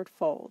forward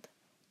fold.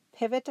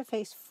 Pivot to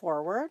face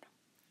forward.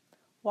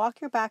 Walk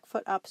your back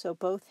foot up so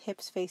both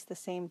hips face the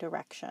same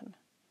direction.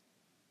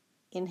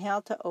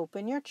 Inhale to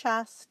open your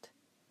chest.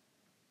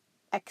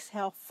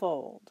 Exhale,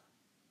 fold.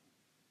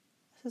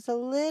 This is a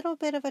little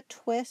bit of a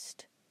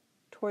twist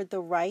toward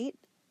the right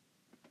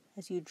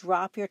as you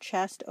drop your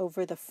chest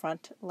over the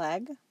front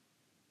leg.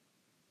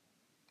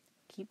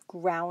 Keep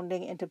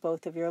grounding into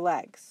both of your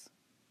legs.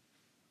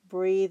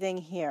 Breathing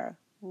here.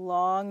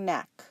 Long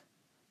neck.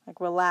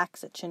 Like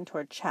relax it, chin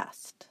toward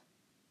chest.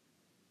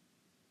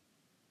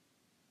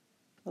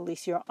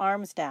 Release your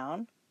arms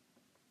down.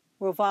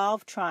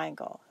 Revolve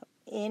triangle.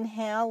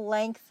 Inhale,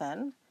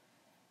 lengthen.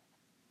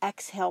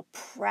 Exhale,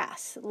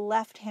 press.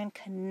 Left hand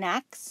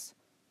connects.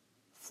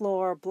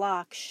 Floor,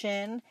 block,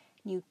 shin.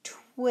 You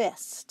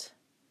twist.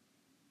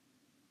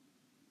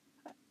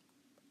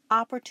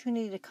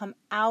 Opportunity to come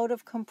out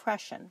of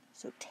compression.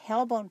 So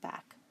tailbone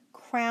back,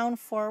 crown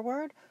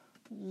forward,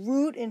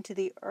 root into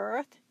the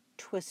earth,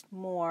 twist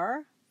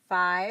more.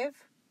 5,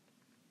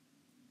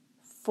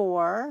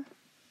 4,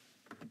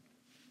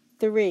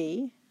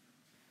 3,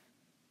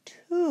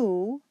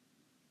 2,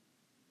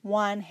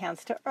 1.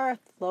 Hands to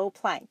earth, low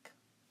plank.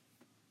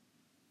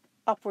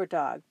 Upward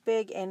dog,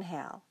 big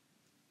inhale.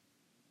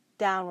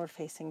 Downward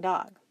facing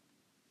dog.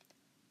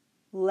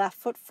 Left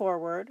foot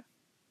forward,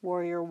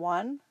 warrior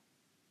 1,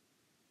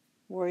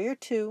 warrior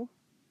 2,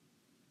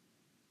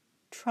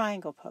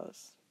 triangle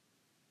pose.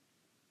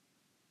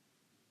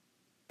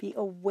 Be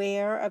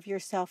aware of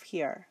yourself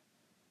here,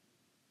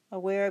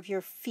 aware of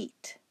your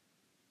feet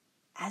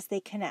as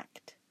they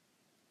connect,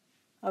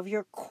 of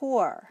your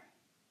core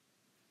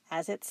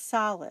as it's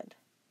solid,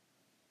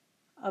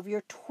 of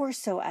your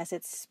torso as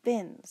it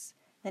spins.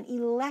 Then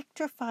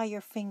electrify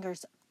your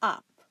fingers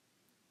up.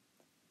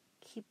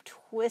 Keep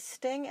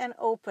twisting and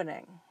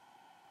opening,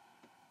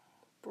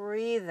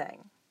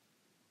 breathing.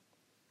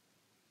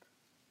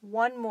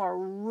 One more,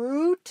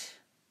 root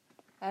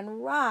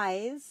and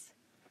rise,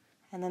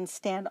 and then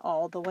stand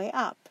all the way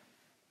up.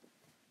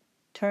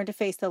 Turn to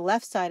face the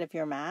left side of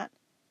your mat.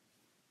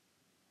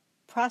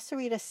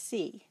 Prasarita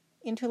C.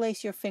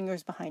 Interlace your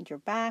fingers behind your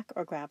back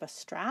or grab a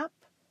strap.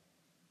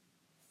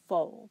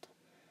 Fold.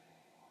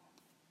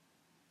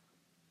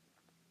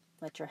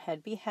 Let your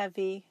head be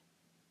heavy.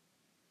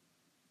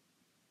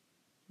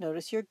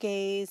 Notice your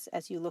gaze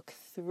as you look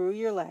through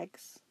your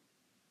legs.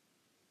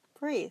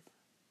 Breathe.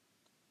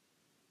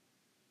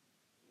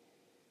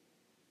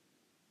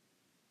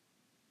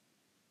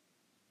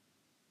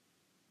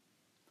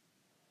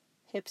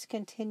 Hips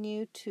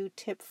continue to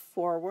tip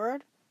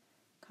forward,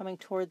 coming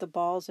toward the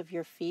balls of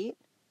your feet.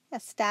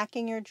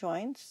 Stacking your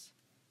joints.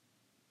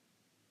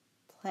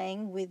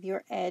 Playing with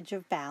your edge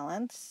of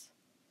balance.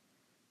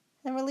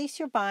 Then release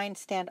your bind,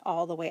 stand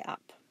all the way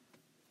up.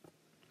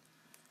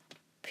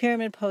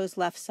 Pyramid pose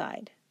left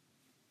side.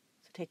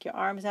 So take your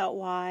arms out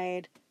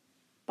wide,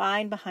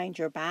 bind behind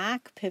your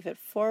back, pivot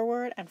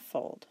forward and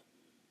fold.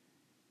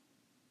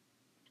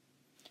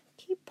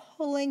 Keep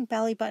pulling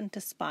belly button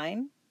to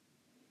spine.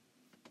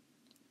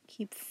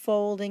 Keep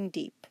folding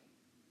deep.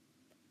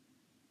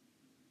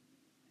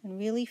 And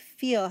really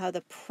feel how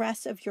the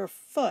press of your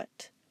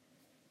foot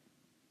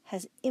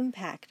has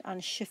impact on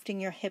shifting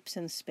your hips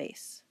in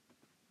space.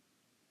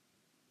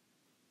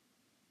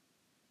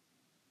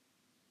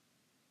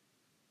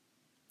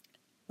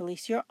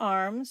 Release your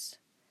arms.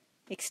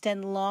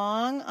 Extend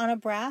long on a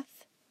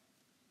breath.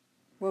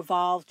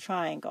 Revolve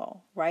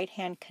triangle. Right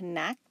hand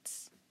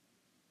connects.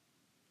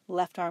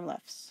 Left arm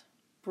lifts.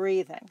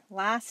 Breathing.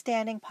 Last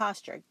standing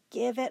posture.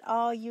 Give it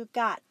all you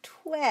got.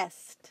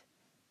 Twist.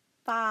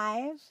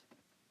 5,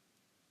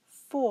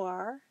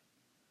 4,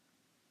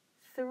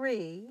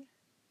 3,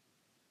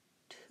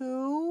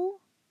 2,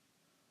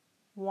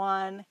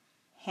 1.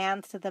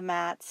 Hands to the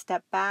mat.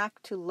 Step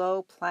back to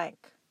low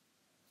plank.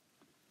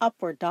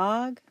 Upward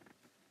dog.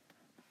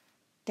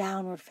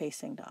 Downward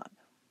facing dog.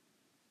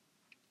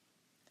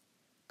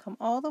 Come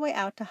all the way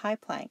out to high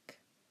plank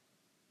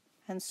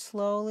and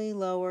slowly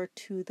lower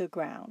to the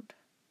ground.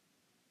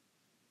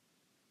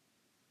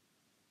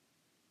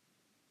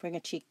 Bring a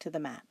cheek to the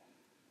mat.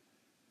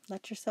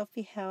 Let yourself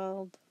be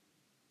held.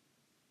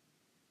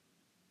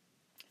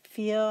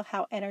 Feel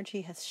how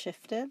energy has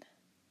shifted.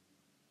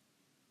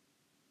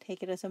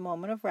 Take it as a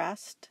moment of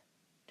rest.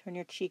 Turn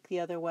your cheek the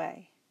other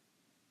way.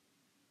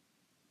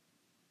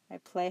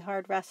 Play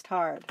hard, rest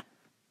hard.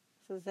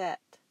 This is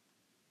it.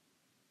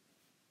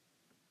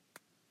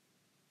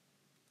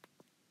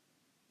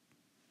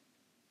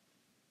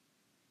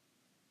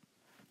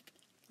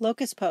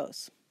 Locust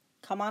pose.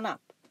 Come on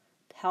up.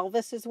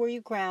 Pelvis is where you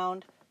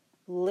ground.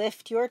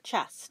 Lift your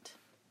chest.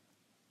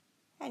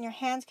 And your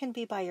hands can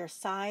be by your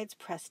sides.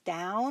 Press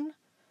down.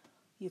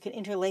 You can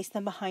interlace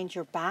them behind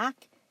your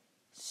back,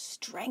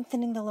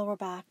 strengthening the lower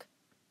back,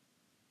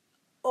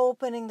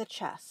 opening the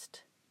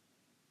chest.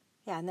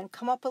 And then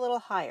come up a little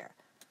higher,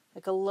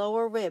 like a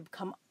lower rib.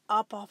 Come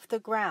up off the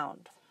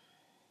ground.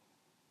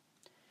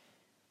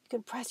 You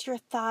can press your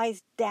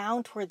thighs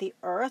down toward the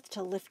earth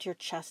to lift your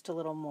chest a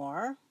little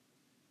more.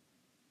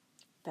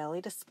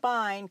 Belly to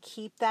spine.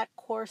 Keep that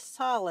core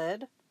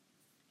solid.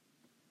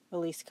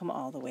 Release, come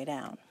all the way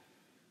down.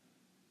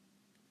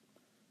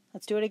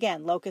 Let's do it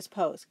again. Locust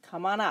pose.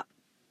 Come on up.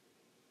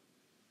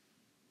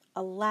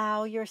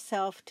 Allow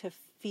yourself to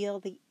feel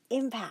the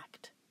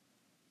impact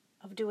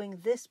of doing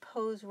this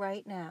pose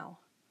right now.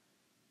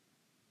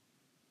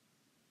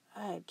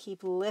 Good.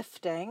 Keep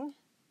lifting.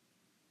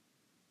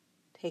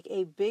 Take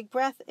a big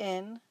breath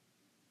in.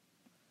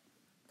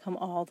 Come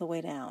all the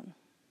way down.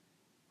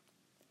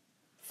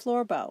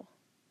 Floor bow.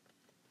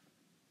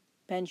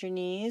 Bend your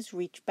knees.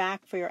 Reach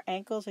back for your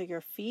ankles or your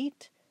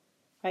feet.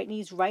 Right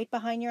knees right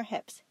behind your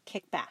hips.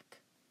 Kick back.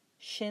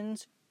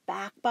 Shins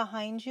back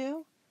behind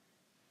you.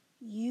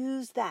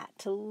 Use that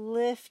to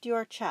lift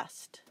your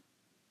chest.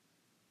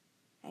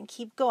 And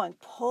keep going,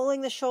 pulling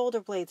the shoulder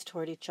blades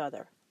toward each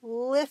other,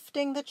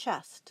 lifting the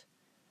chest.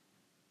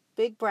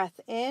 Big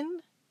breath in.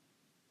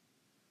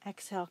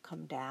 Exhale,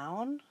 come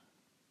down.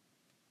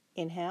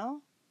 Inhale.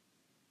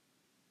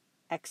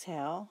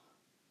 Exhale.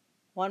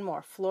 One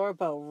more. Floor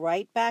bow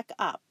right back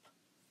up.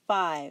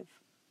 5,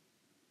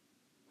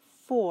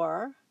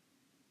 4,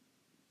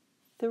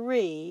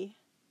 3,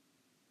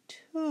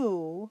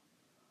 2,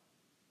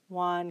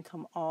 1.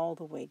 Come all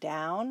the way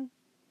down.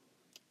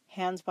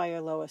 Hands by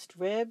your lowest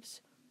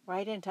ribs,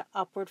 right into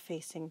upward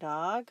facing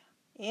dog.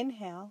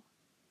 Inhale.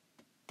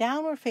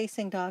 Downward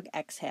facing dog,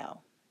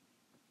 exhale.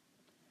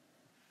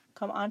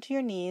 Come onto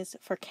your knees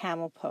for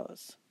camel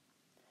pose.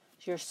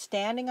 So you're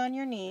standing on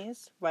your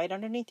knees, right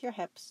underneath your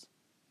hips.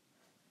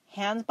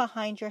 Hands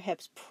behind your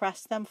hips,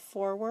 press them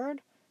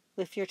forward,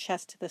 lift your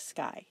chest to the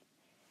sky.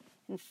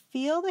 And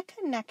feel the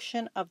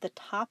connection of the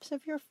tops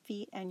of your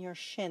feet and your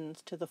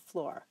shins to the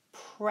floor.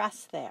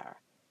 Press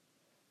there.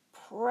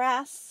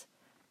 Press,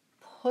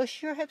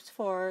 push your hips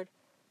forward,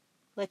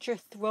 let your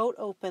throat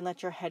open,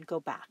 let your head go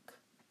back.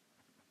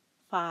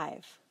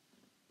 5,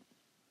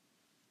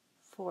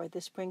 4,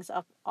 this brings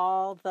up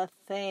all the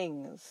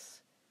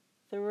things.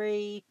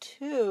 3,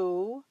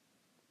 2,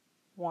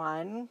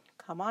 1,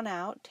 come on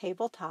out,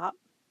 tabletop.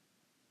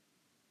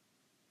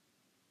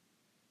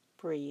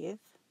 Breathe.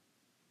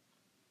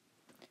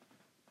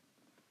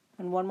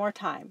 And one more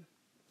time,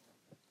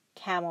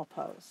 camel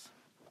pose.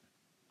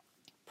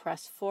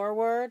 Press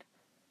forward,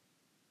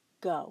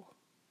 go.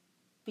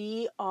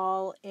 Be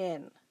all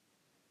in.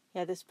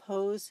 Yeah, this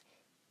pose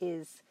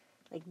is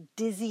like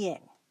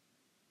dizzying.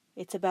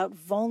 It's about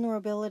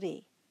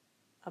vulnerability,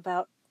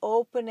 about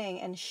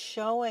opening and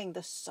showing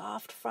the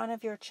soft front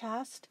of your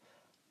chest,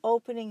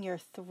 opening your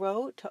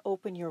throat to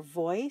open your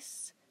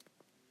voice.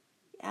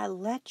 Yeah,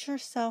 let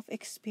yourself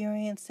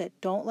experience it.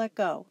 Don't let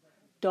go.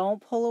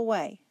 Don't pull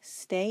away.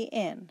 Stay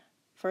in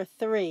for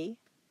 3,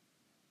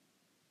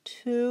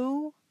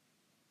 2,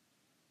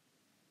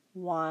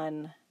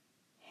 1.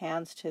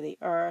 Hands to the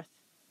earth.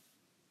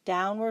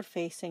 Downward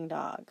facing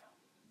dog.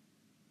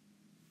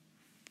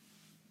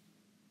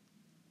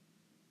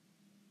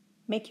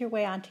 Make your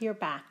way onto your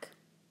back.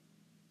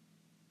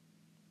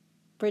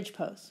 Bridge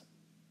pose.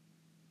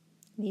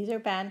 Knees are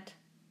bent,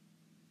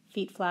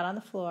 feet flat on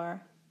the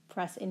floor.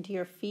 Press into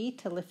your feet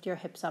to lift your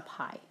hips up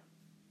high.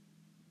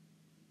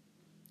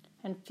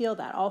 And feel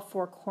that. All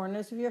 4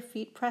 corners of your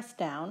feet press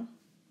down.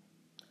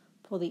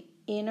 Pull the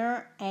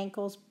inner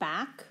ankles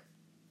back.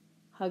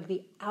 Hug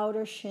the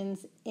outer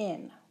shins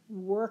in,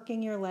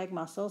 working your leg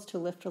muscles to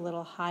lift a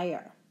little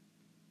higher.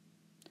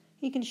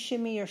 You can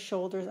shimmy your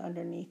shoulders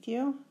underneath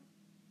you.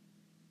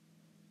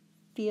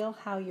 Feel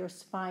how your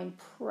spine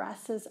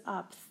presses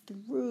up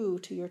through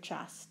to your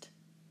chest.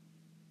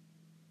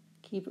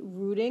 Keep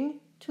rooting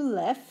to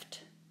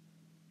lift.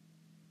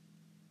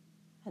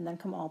 And then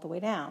come all the way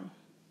down.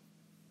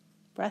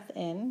 Breath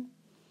in.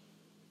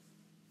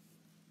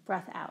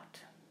 Breath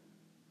out.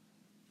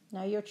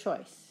 Now your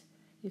choice.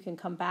 You can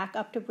come back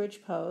up to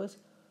bridge pose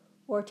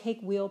or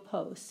take wheel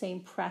pose.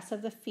 Same press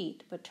of the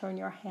feet, but turn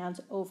your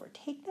hands over.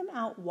 Take them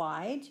out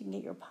wide so you can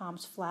get your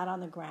palms flat on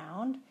the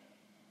ground.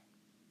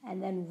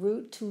 And then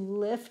root to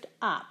lift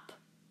up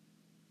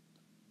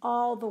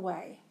all the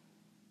way.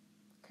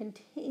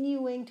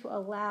 Continuing to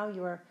allow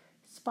your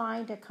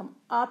spine to come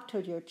up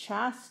toward your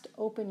chest.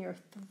 Open your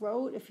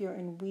throat if you're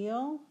in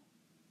wheel.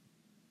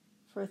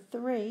 For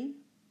 3,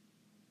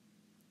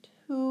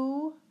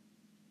 2,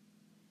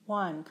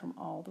 1. Come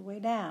all the way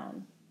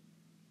down.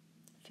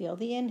 Feel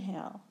the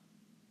inhale.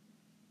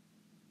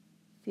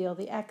 Feel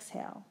the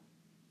exhale.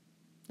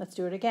 Let's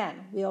do it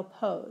again. Wheel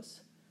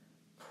pose.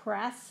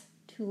 Press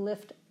to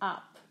lift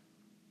up.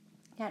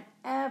 Again,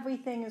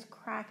 everything is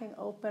cracking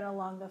open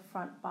along the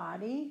front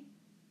body.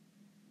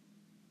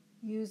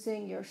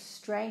 Using your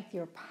strength,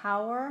 your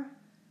power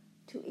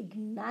to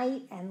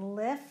ignite and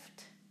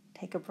lift.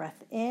 Take a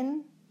breath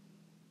in.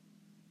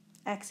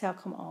 Exhale,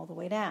 come all the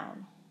way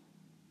down.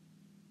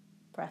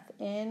 Breath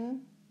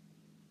in.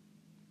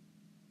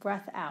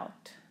 Breath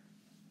out.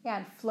 Yeah,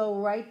 and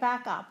flow right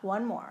back up.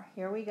 One more.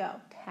 Here we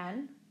go.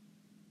 10,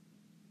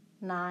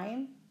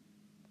 9,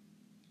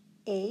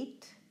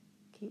 8.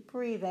 Keep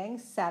breathing.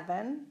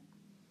 7,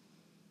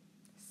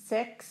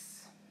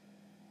 6,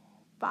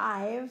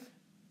 5,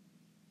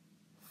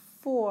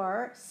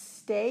 4.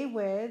 Stay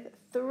with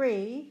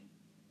 3,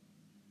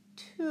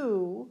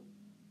 2,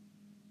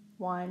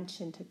 1.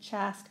 Chin to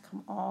chest.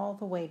 Come all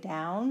the way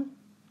down.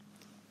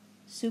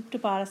 Supta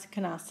Baddha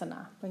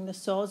Konasana. Bring the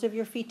soles of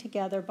your feet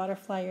together,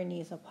 butterfly your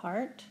knees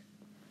apart,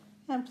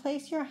 and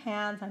place your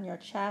hands on your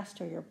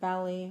chest or your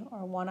belly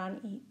or one on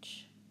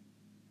each.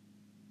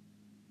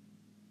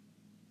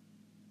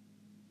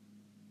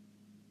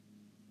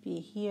 Be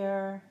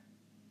here.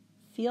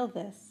 Feel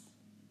this.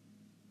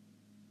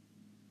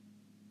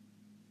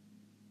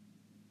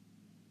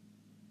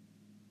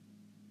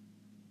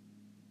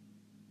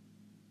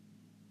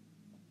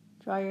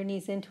 Draw your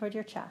knees in toward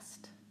your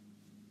chest.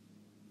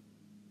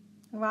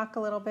 And rock a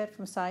little bit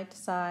from side to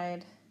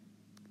side.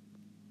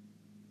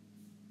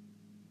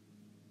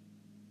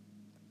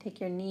 Take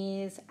your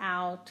knees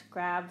out.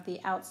 Grab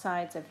the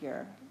outsides of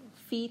your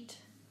feet.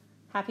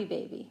 Happy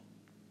baby.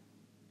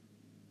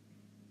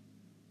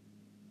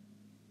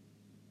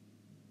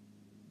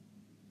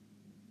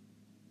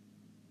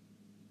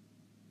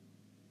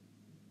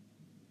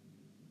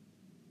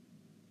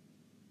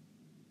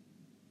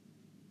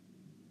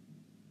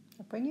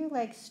 Bring your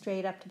legs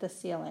straight up to the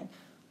ceiling.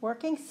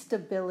 Working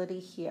stability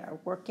here,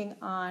 working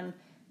on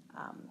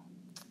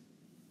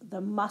the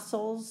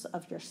muscles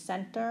of your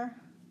center,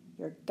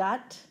 your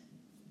gut,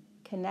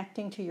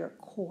 connecting to your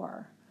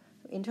core.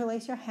 So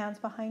interlace your hands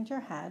behind your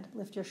head,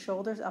 lift your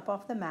shoulders up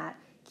off the mat,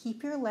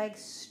 keep your legs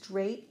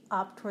straight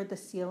up toward the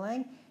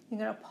ceiling. You're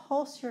going to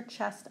pulse your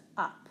chest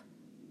up.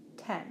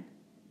 10,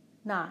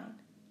 9,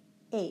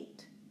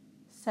 8,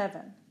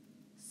 7,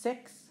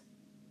 6,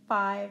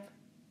 5,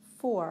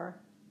 4,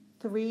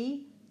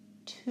 3,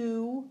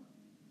 2,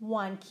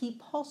 1.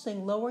 Keep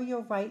pulsing. Lower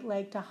your right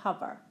leg to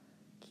hover.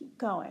 Keep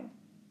going.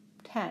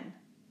 10,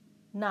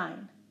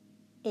 9,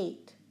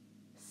 8,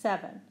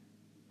 7,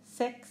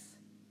 6,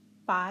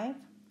 5,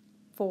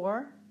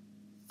 4,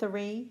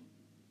 3,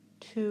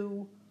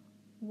 2,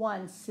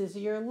 1. Scissor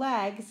your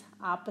legs.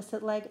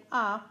 Opposite leg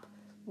up.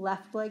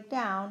 Left leg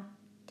down.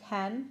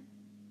 10,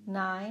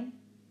 9,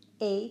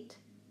 8,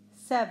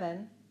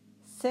 7,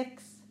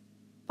 6,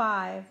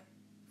 5,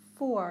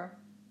 4,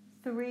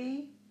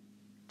 3,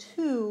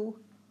 2,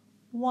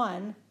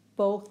 1.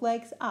 Both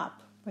legs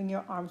up. Bring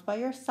your arms by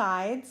your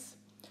sides.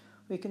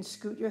 Or you can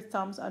scoot your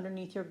thumbs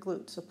underneath your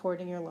glutes,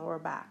 supporting your lower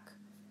back.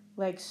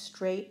 Legs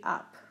straight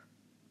up.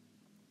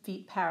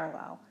 Feet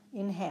parallel.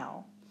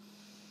 Inhale.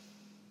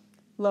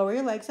 Lower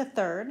your legs a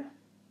third.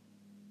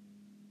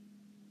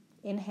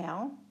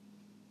 Inhale.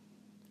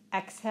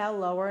 Exhale,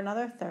 lower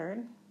another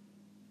third.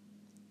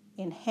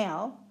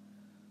 Inhale.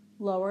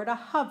 Lower to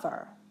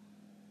hover.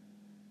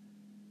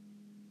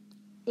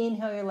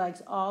 Inhale your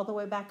legs all the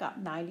way back up,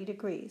 90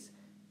 degrees.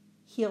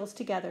 Heels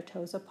together,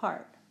 toes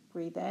apart.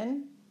 Breathe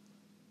in.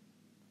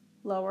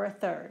 Lower a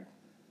third.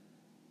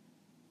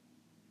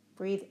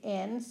 Breathe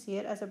in, see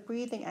it as a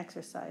breathing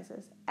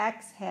exercises.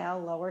 Exhale,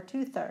 lower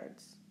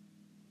 2/3.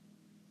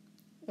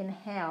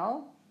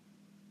 Inhale,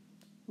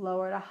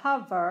 lower to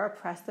hover,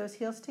 press those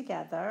heels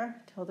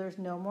together till there's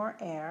no more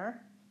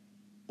air.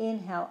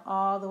 Inhale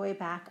all the way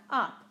back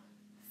up.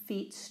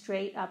 Feet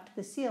straight up to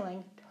the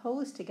ceiling,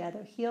 toes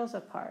together, heels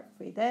apart.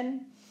 Breathe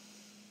in,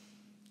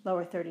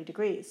 lower 30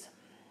 degrees.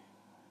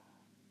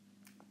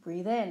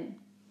 Breathe in.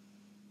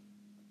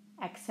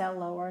 Exhale,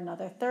 lower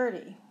another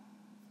 30.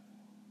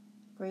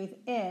 Breathe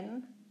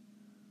in,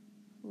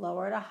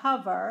 lower to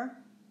hover.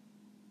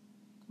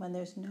 When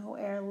there's no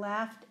air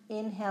left,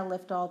 inhale,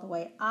 lift all the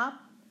way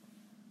up.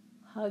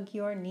 Hug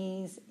your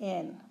knees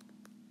in.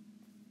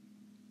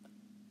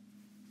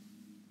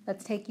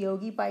 Let's take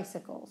yogi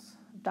bicycles.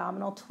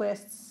 Abdominal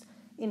twists.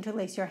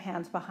 Interlace your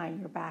hands behind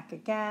your back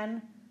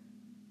again.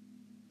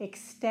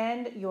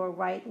 Extend your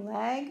right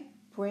leg.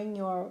 Bring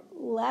your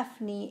left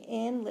knee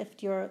in.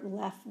 Lift your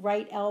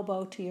right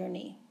elbow to your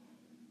knee.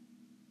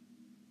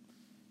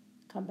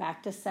 Come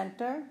back to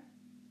center.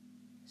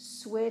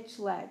 Switch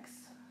legs.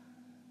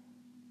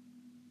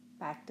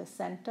 Back to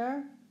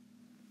center.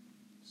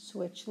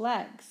 Switch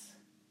legs.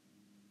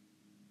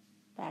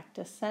 Back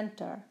to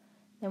center.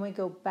 Then we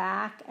go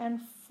back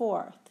and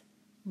forth,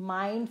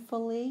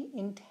 mindfully,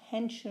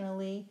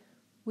 intentionally,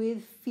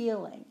 with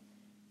feeling.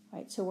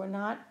 Right? So we're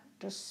not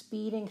just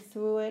speeding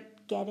through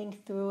it, getting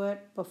through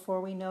it before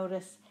we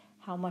notice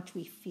how much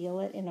we feel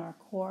it in our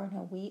core.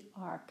 No, we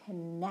are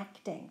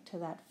connecting to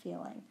that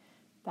feeling.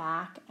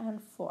 Back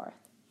and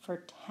forth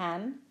for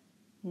 10,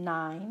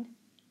 9,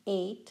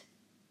 8,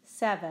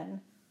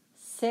 7,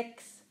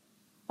 6,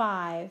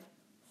 5,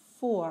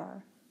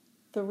 4,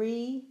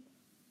 3,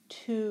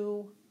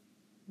 2,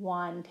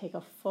 1. Take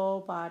a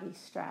full body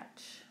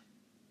stretch.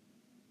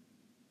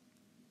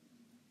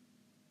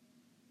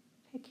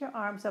 Take your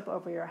arms up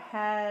over your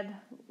head,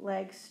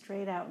 legs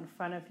straight out in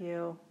front of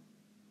you.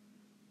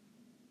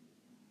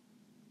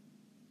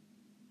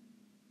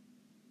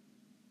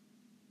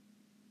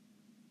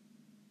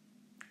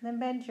 Then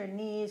bend your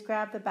knees,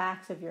 grab the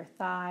backs of your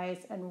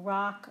thighs, and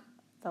rock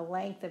the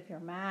length of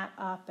your mat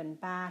up and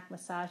back,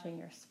 massaging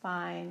your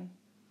spine.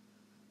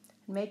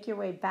 And make your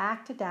way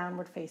back to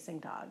downward facing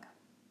dog.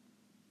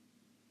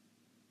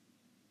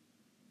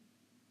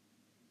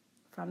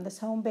 From this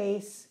home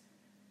base,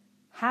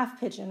 half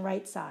pigeon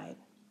right side.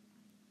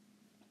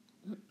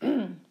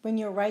 Bring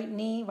your right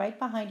knee right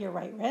behind your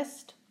right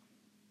wrist.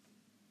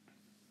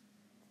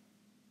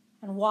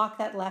 And walk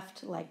that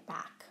left leg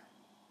back.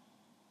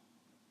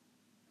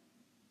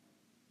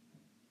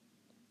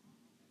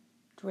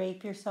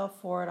 Drape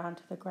yourself forward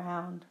onto the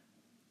ground.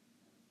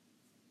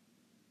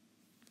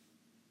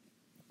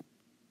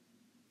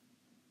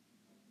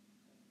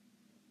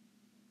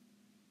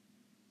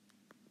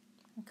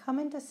 And come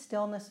into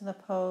stillness in the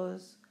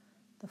pose.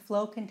 The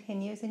flow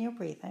continues in your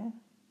breathing.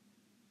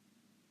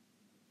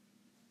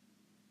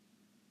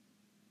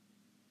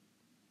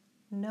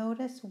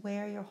 Notice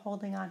where you're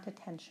holding on to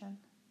tension.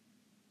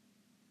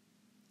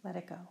 Let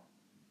it go.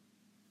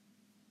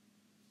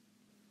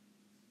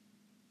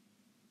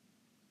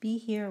 Be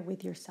here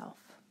with yourself.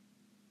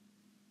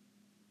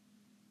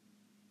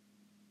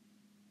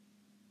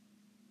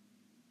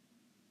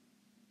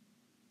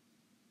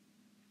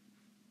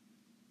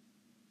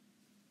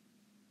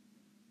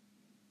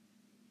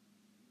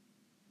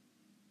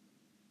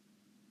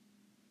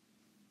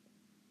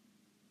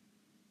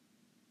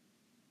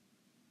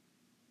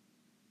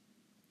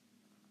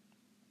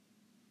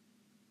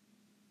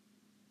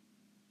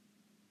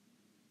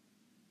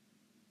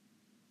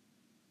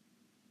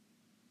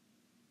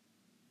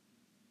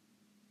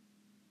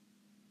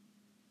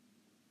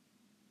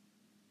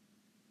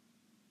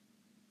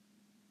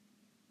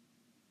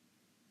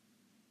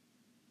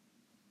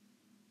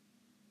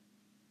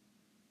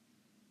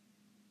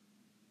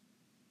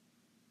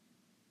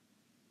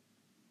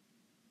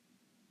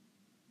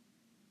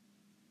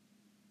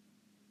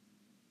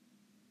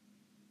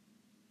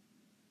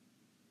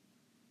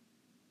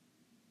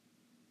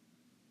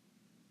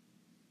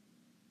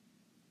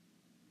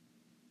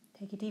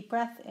 Take a deep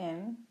breath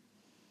in,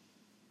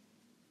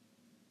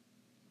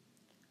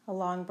 a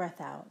long breath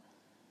out.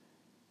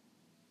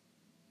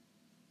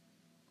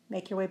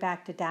 Make your way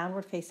back to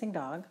downward facing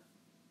dog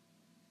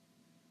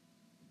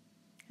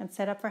and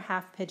set up for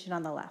half pigeon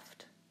on the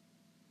left.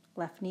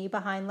 Left knee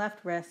behind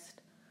left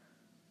wrist,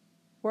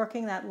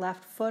 working that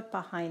left foot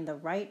behind the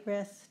right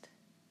wrist,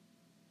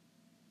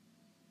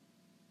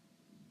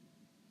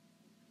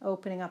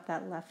 opening up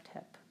that left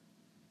hip.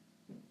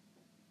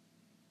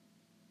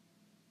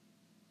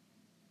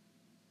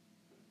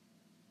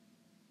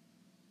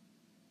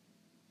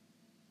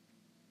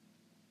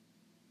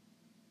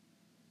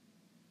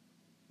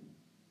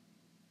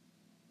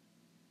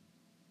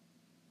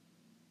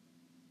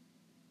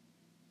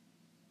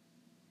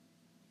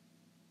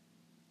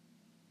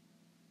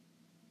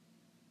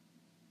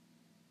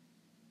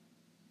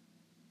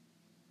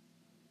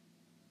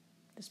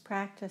 This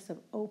practice of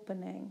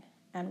opening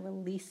and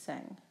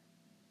releasing,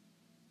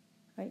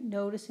 right?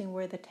 Noticing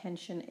where the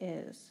tension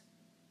is,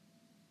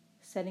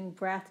 setting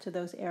breath to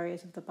those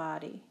areas of the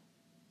body,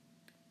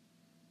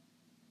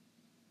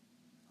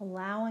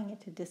 allowing it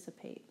to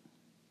dissipate.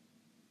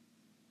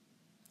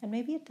 And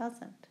maybe it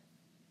doesn't.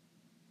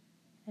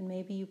 And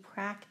maybe you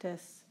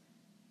practice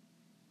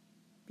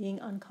being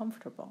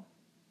uncomfortable.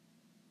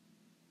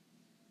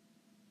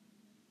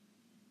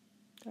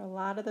 There are a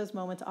lot of those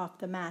moments off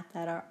the mat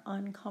that are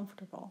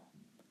uncomfortable.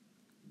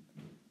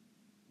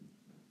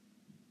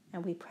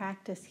 And we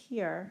practice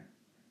here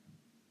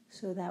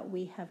so that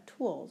we have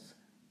tools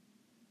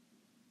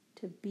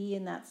to be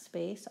in that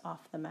space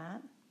off the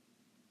mat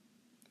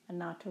and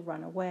not to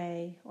run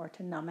away or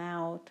to numb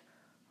out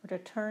or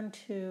to turn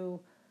to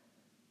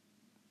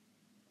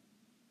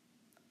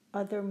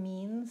other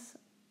means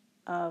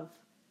of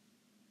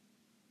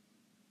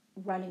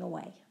running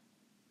away.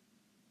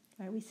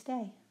 Right? We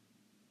stay.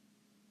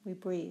 We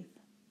breathe.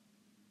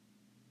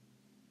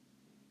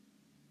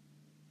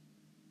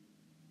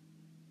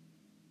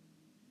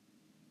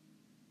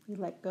 We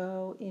let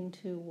go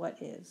into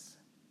what is.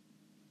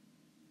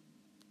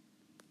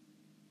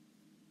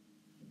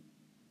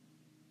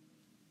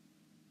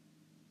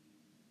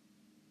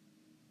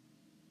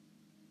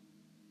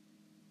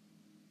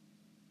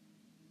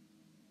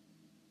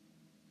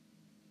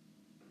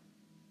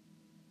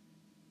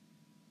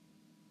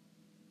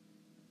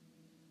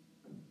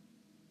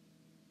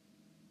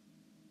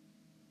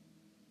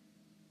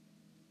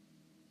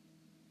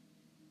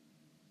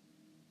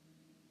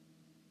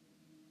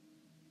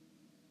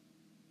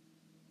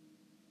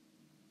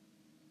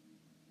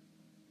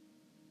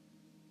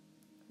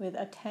 With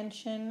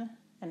attention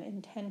and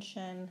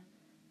intention,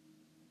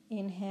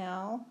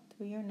 inhale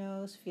through your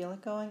nose, feel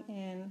it going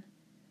in.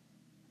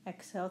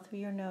 Exhale through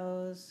your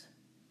nose,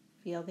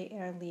 feel the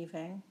air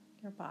leaving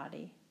your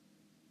body.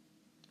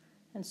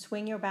 And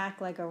swing your back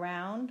leg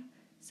around,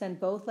 send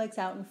both legs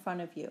out in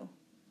front of you.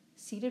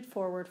 Seated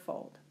forward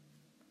fold.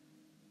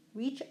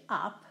 Reach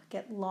up,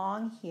 get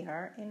long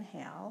here,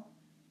 inhale.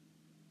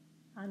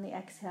 On the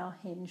exhale,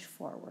 hinge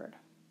forward.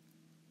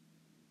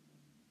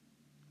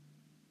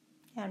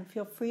 And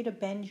feel free to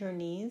bend your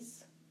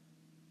knees.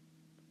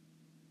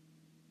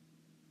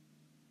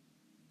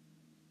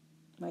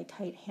 My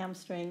tight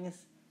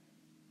hamstrings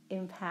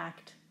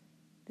impact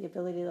the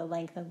ability to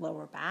lengthen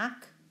lower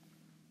back.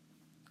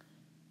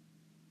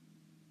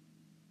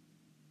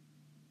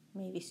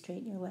 Maybe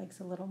straighten your legs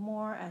a little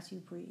more as you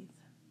breathe.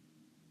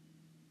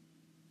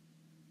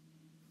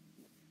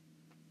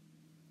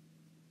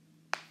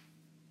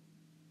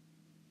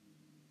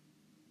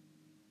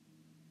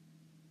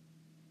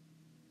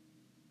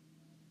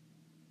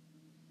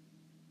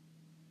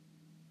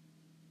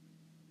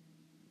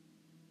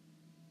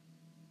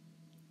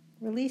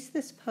 Release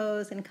this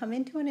pose and come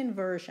into an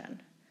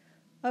inversion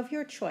of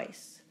your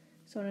choice.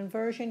 So an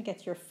inversion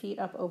gets your feet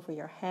up over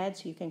your head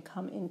so you can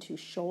come into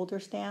shoulder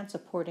stand,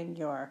 supporting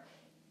your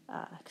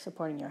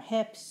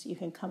hips. You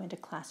can come into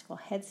classical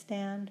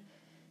headstand.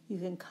 You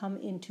can come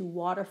into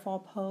waterfall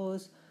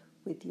pose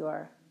with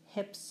your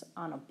hips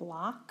on a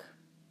block,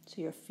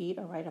 so your feet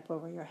are right up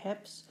over your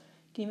hips.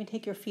 You can even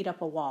take your feet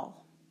up a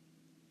wall,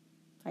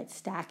 right?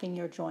 Stacking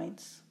your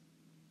joints.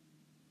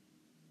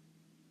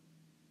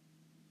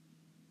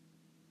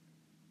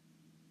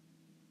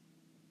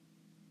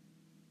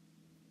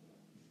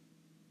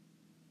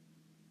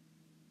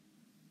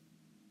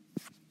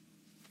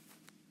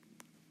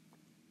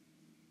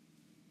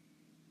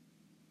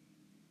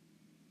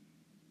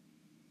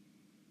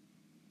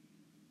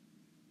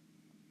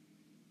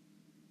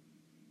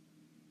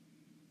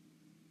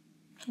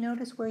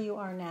 Notice where you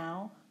are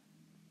now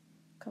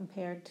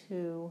compared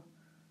to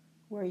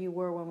where you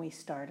were when we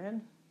started.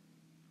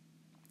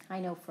 I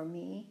know for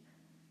me,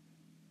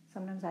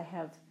 sometimes I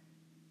have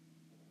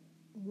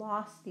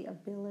lost the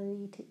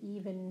ability to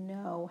even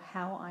know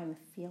how I'm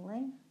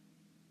feeling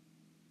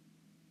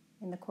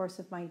in the course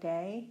of my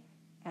day,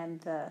 and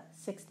the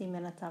 60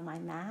 minutes on my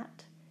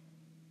mat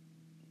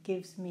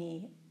gives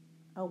me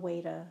a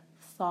way to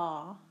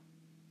thaw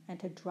and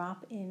to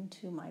drop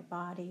into my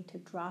body, to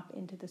drop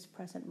into this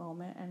present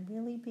moment and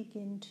really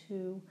begin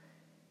to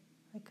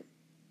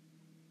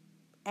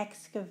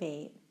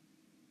excavate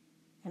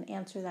and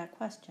answer that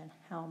question.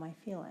 How am I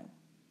feeling?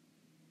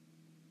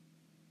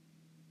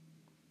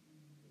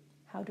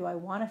 How do I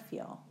want to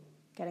feel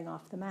getting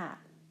off the mat?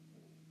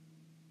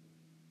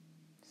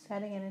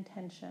 Setting an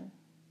intention.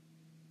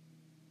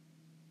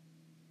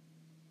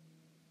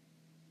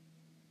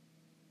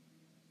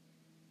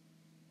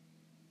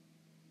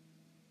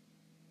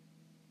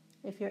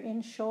 If you're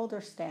in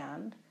shoulder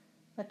stand,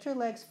 let your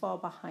legs fall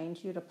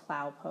behind you to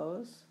plow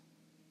pose.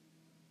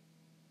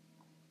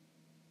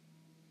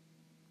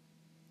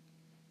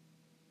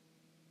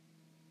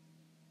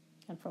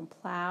 And from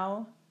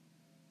plow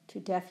to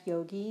deaf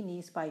yogi,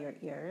 knees by your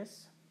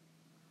ears.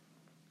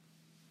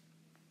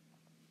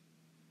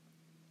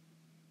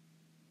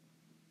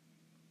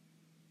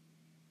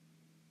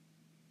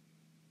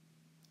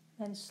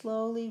 Then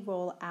slowly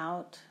roll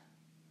out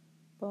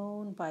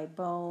bone by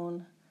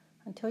bone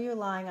until you're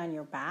lying on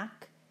your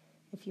back.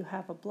 If you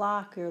have a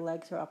block, your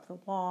legs are up the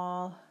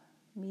wall.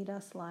 Meet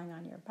us lying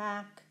on your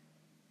back.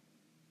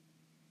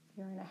 If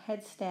you're in a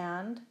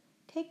headstand,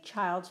 take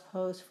child's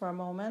pose for a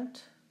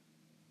moment,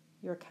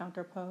 your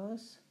counter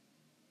pose,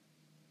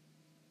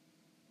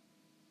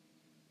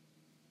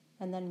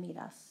 and then meet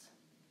us.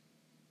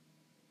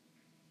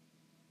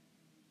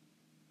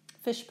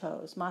 Fish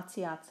pose,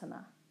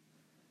 Matsyasana.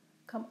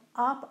 Come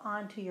up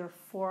onto your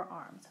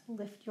forearms.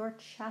 Lift your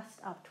chest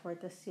up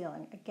toward the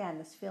ceiling. Again,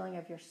 this feeling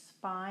of your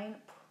spine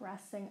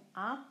pressing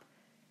up.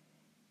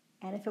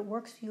 And if it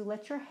works for you,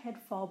 let your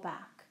head fall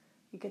back.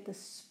 You get this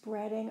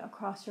spreading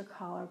across your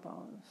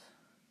collarbones.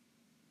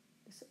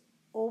 This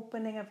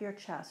opening of your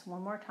chest.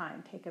 One more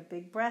time. Take a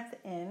big breath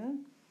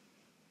in.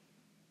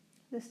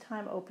 This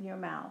time, open your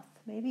mouth.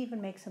 Maybe even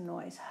make some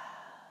noise.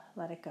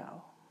 Let it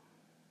go.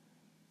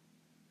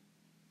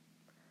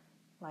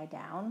 Lie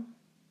down.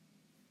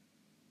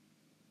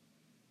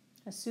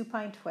 A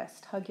supine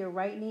twist. Hug your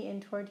right knee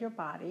in toward your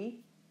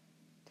body.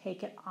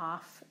 Take it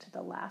off to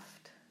the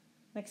left.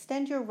 And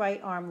extend your right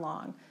arm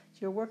long. So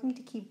you're working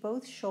to keep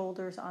both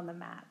shoulders on the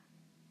mat.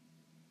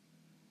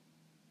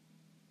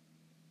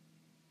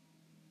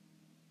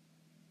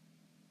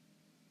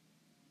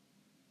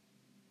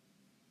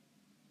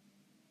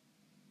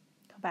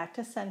 Come back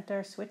to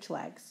center. Switch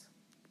legs.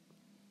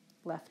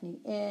 Left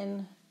knee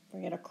in.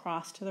 Bring it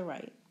across to the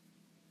right.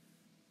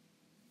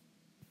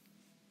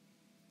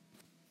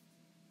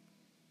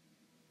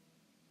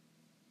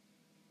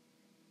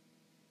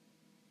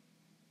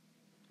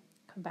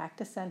 Come back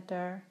to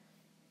center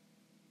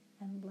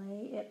and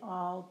lay it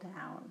all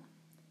down.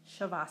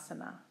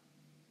 Shavasana.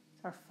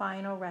 It's our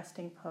final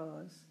resting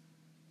pose.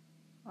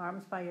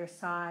 Arms by your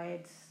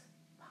sides,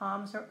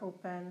 palms are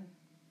open.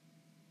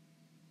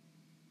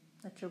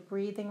 Let your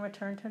breathing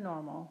return to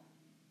normal.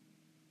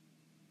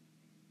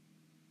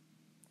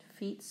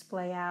 Feet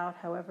splay out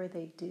however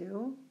they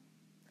do.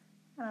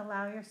 And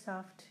allow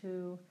yourself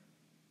to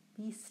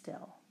be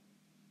still.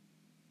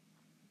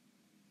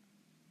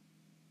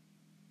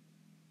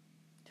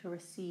 To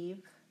receive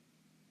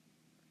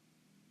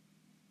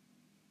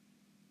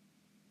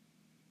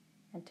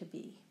and to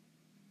be.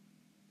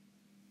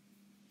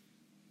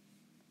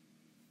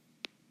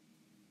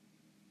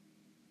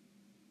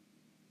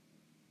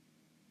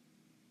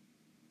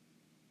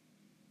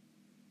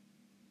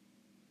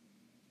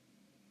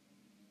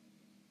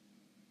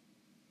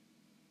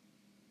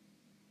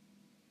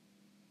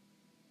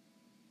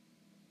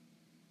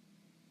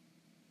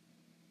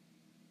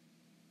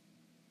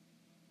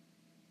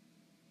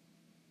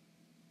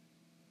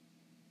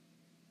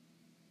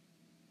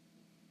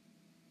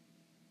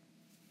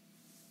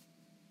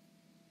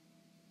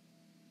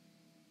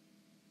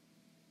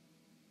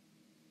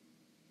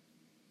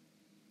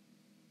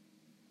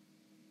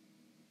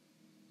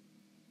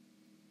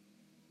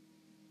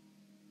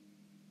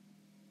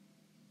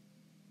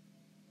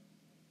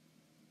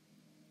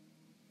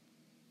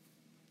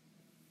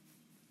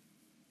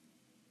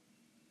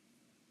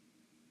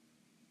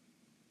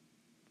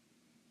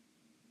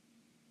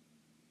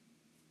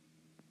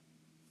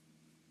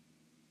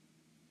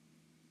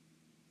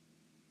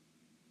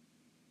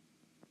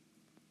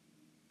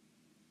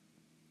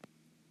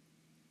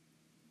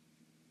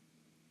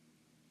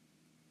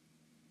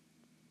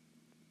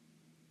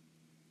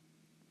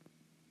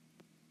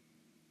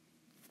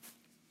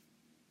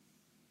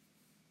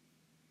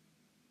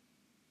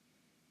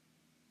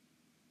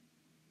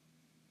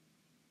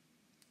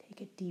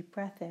 Take a deep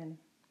breath in.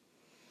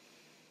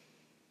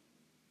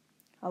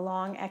 A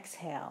long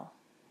exhale.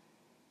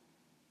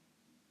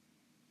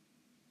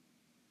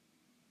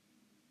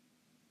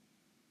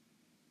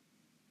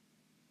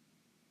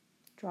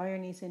 Draw your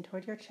knees in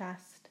toward your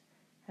chest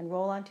and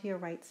roll onto your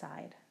right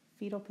side,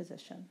 fetal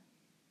position.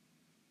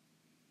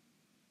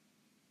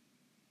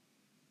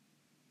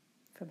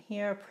 From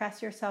here,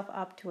 press yourself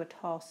up to a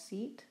tall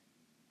seat,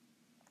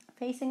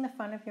 facing the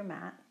front of your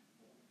mat.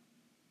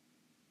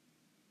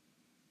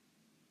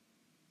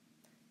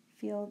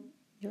 Feel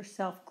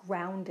yourself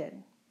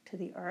grounded to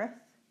the earth.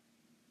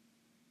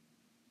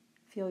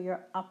 Feel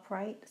your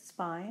upright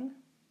spine,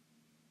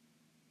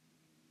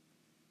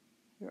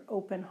 your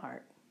open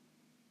heart.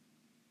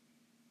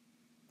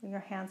 Bring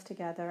your hands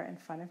together in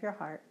front of your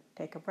heart.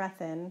 Take a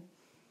breath in.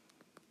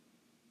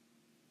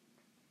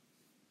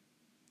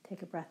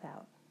 Take a breath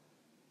out.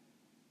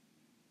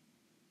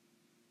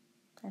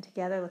 And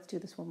together, let's do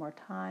this one more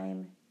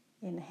time.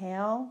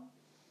 Inhale.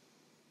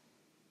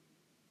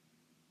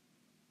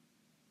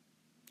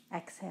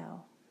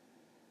 Exhale.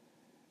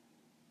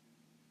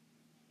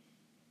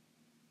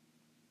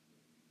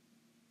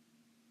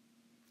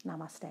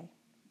 Namaste.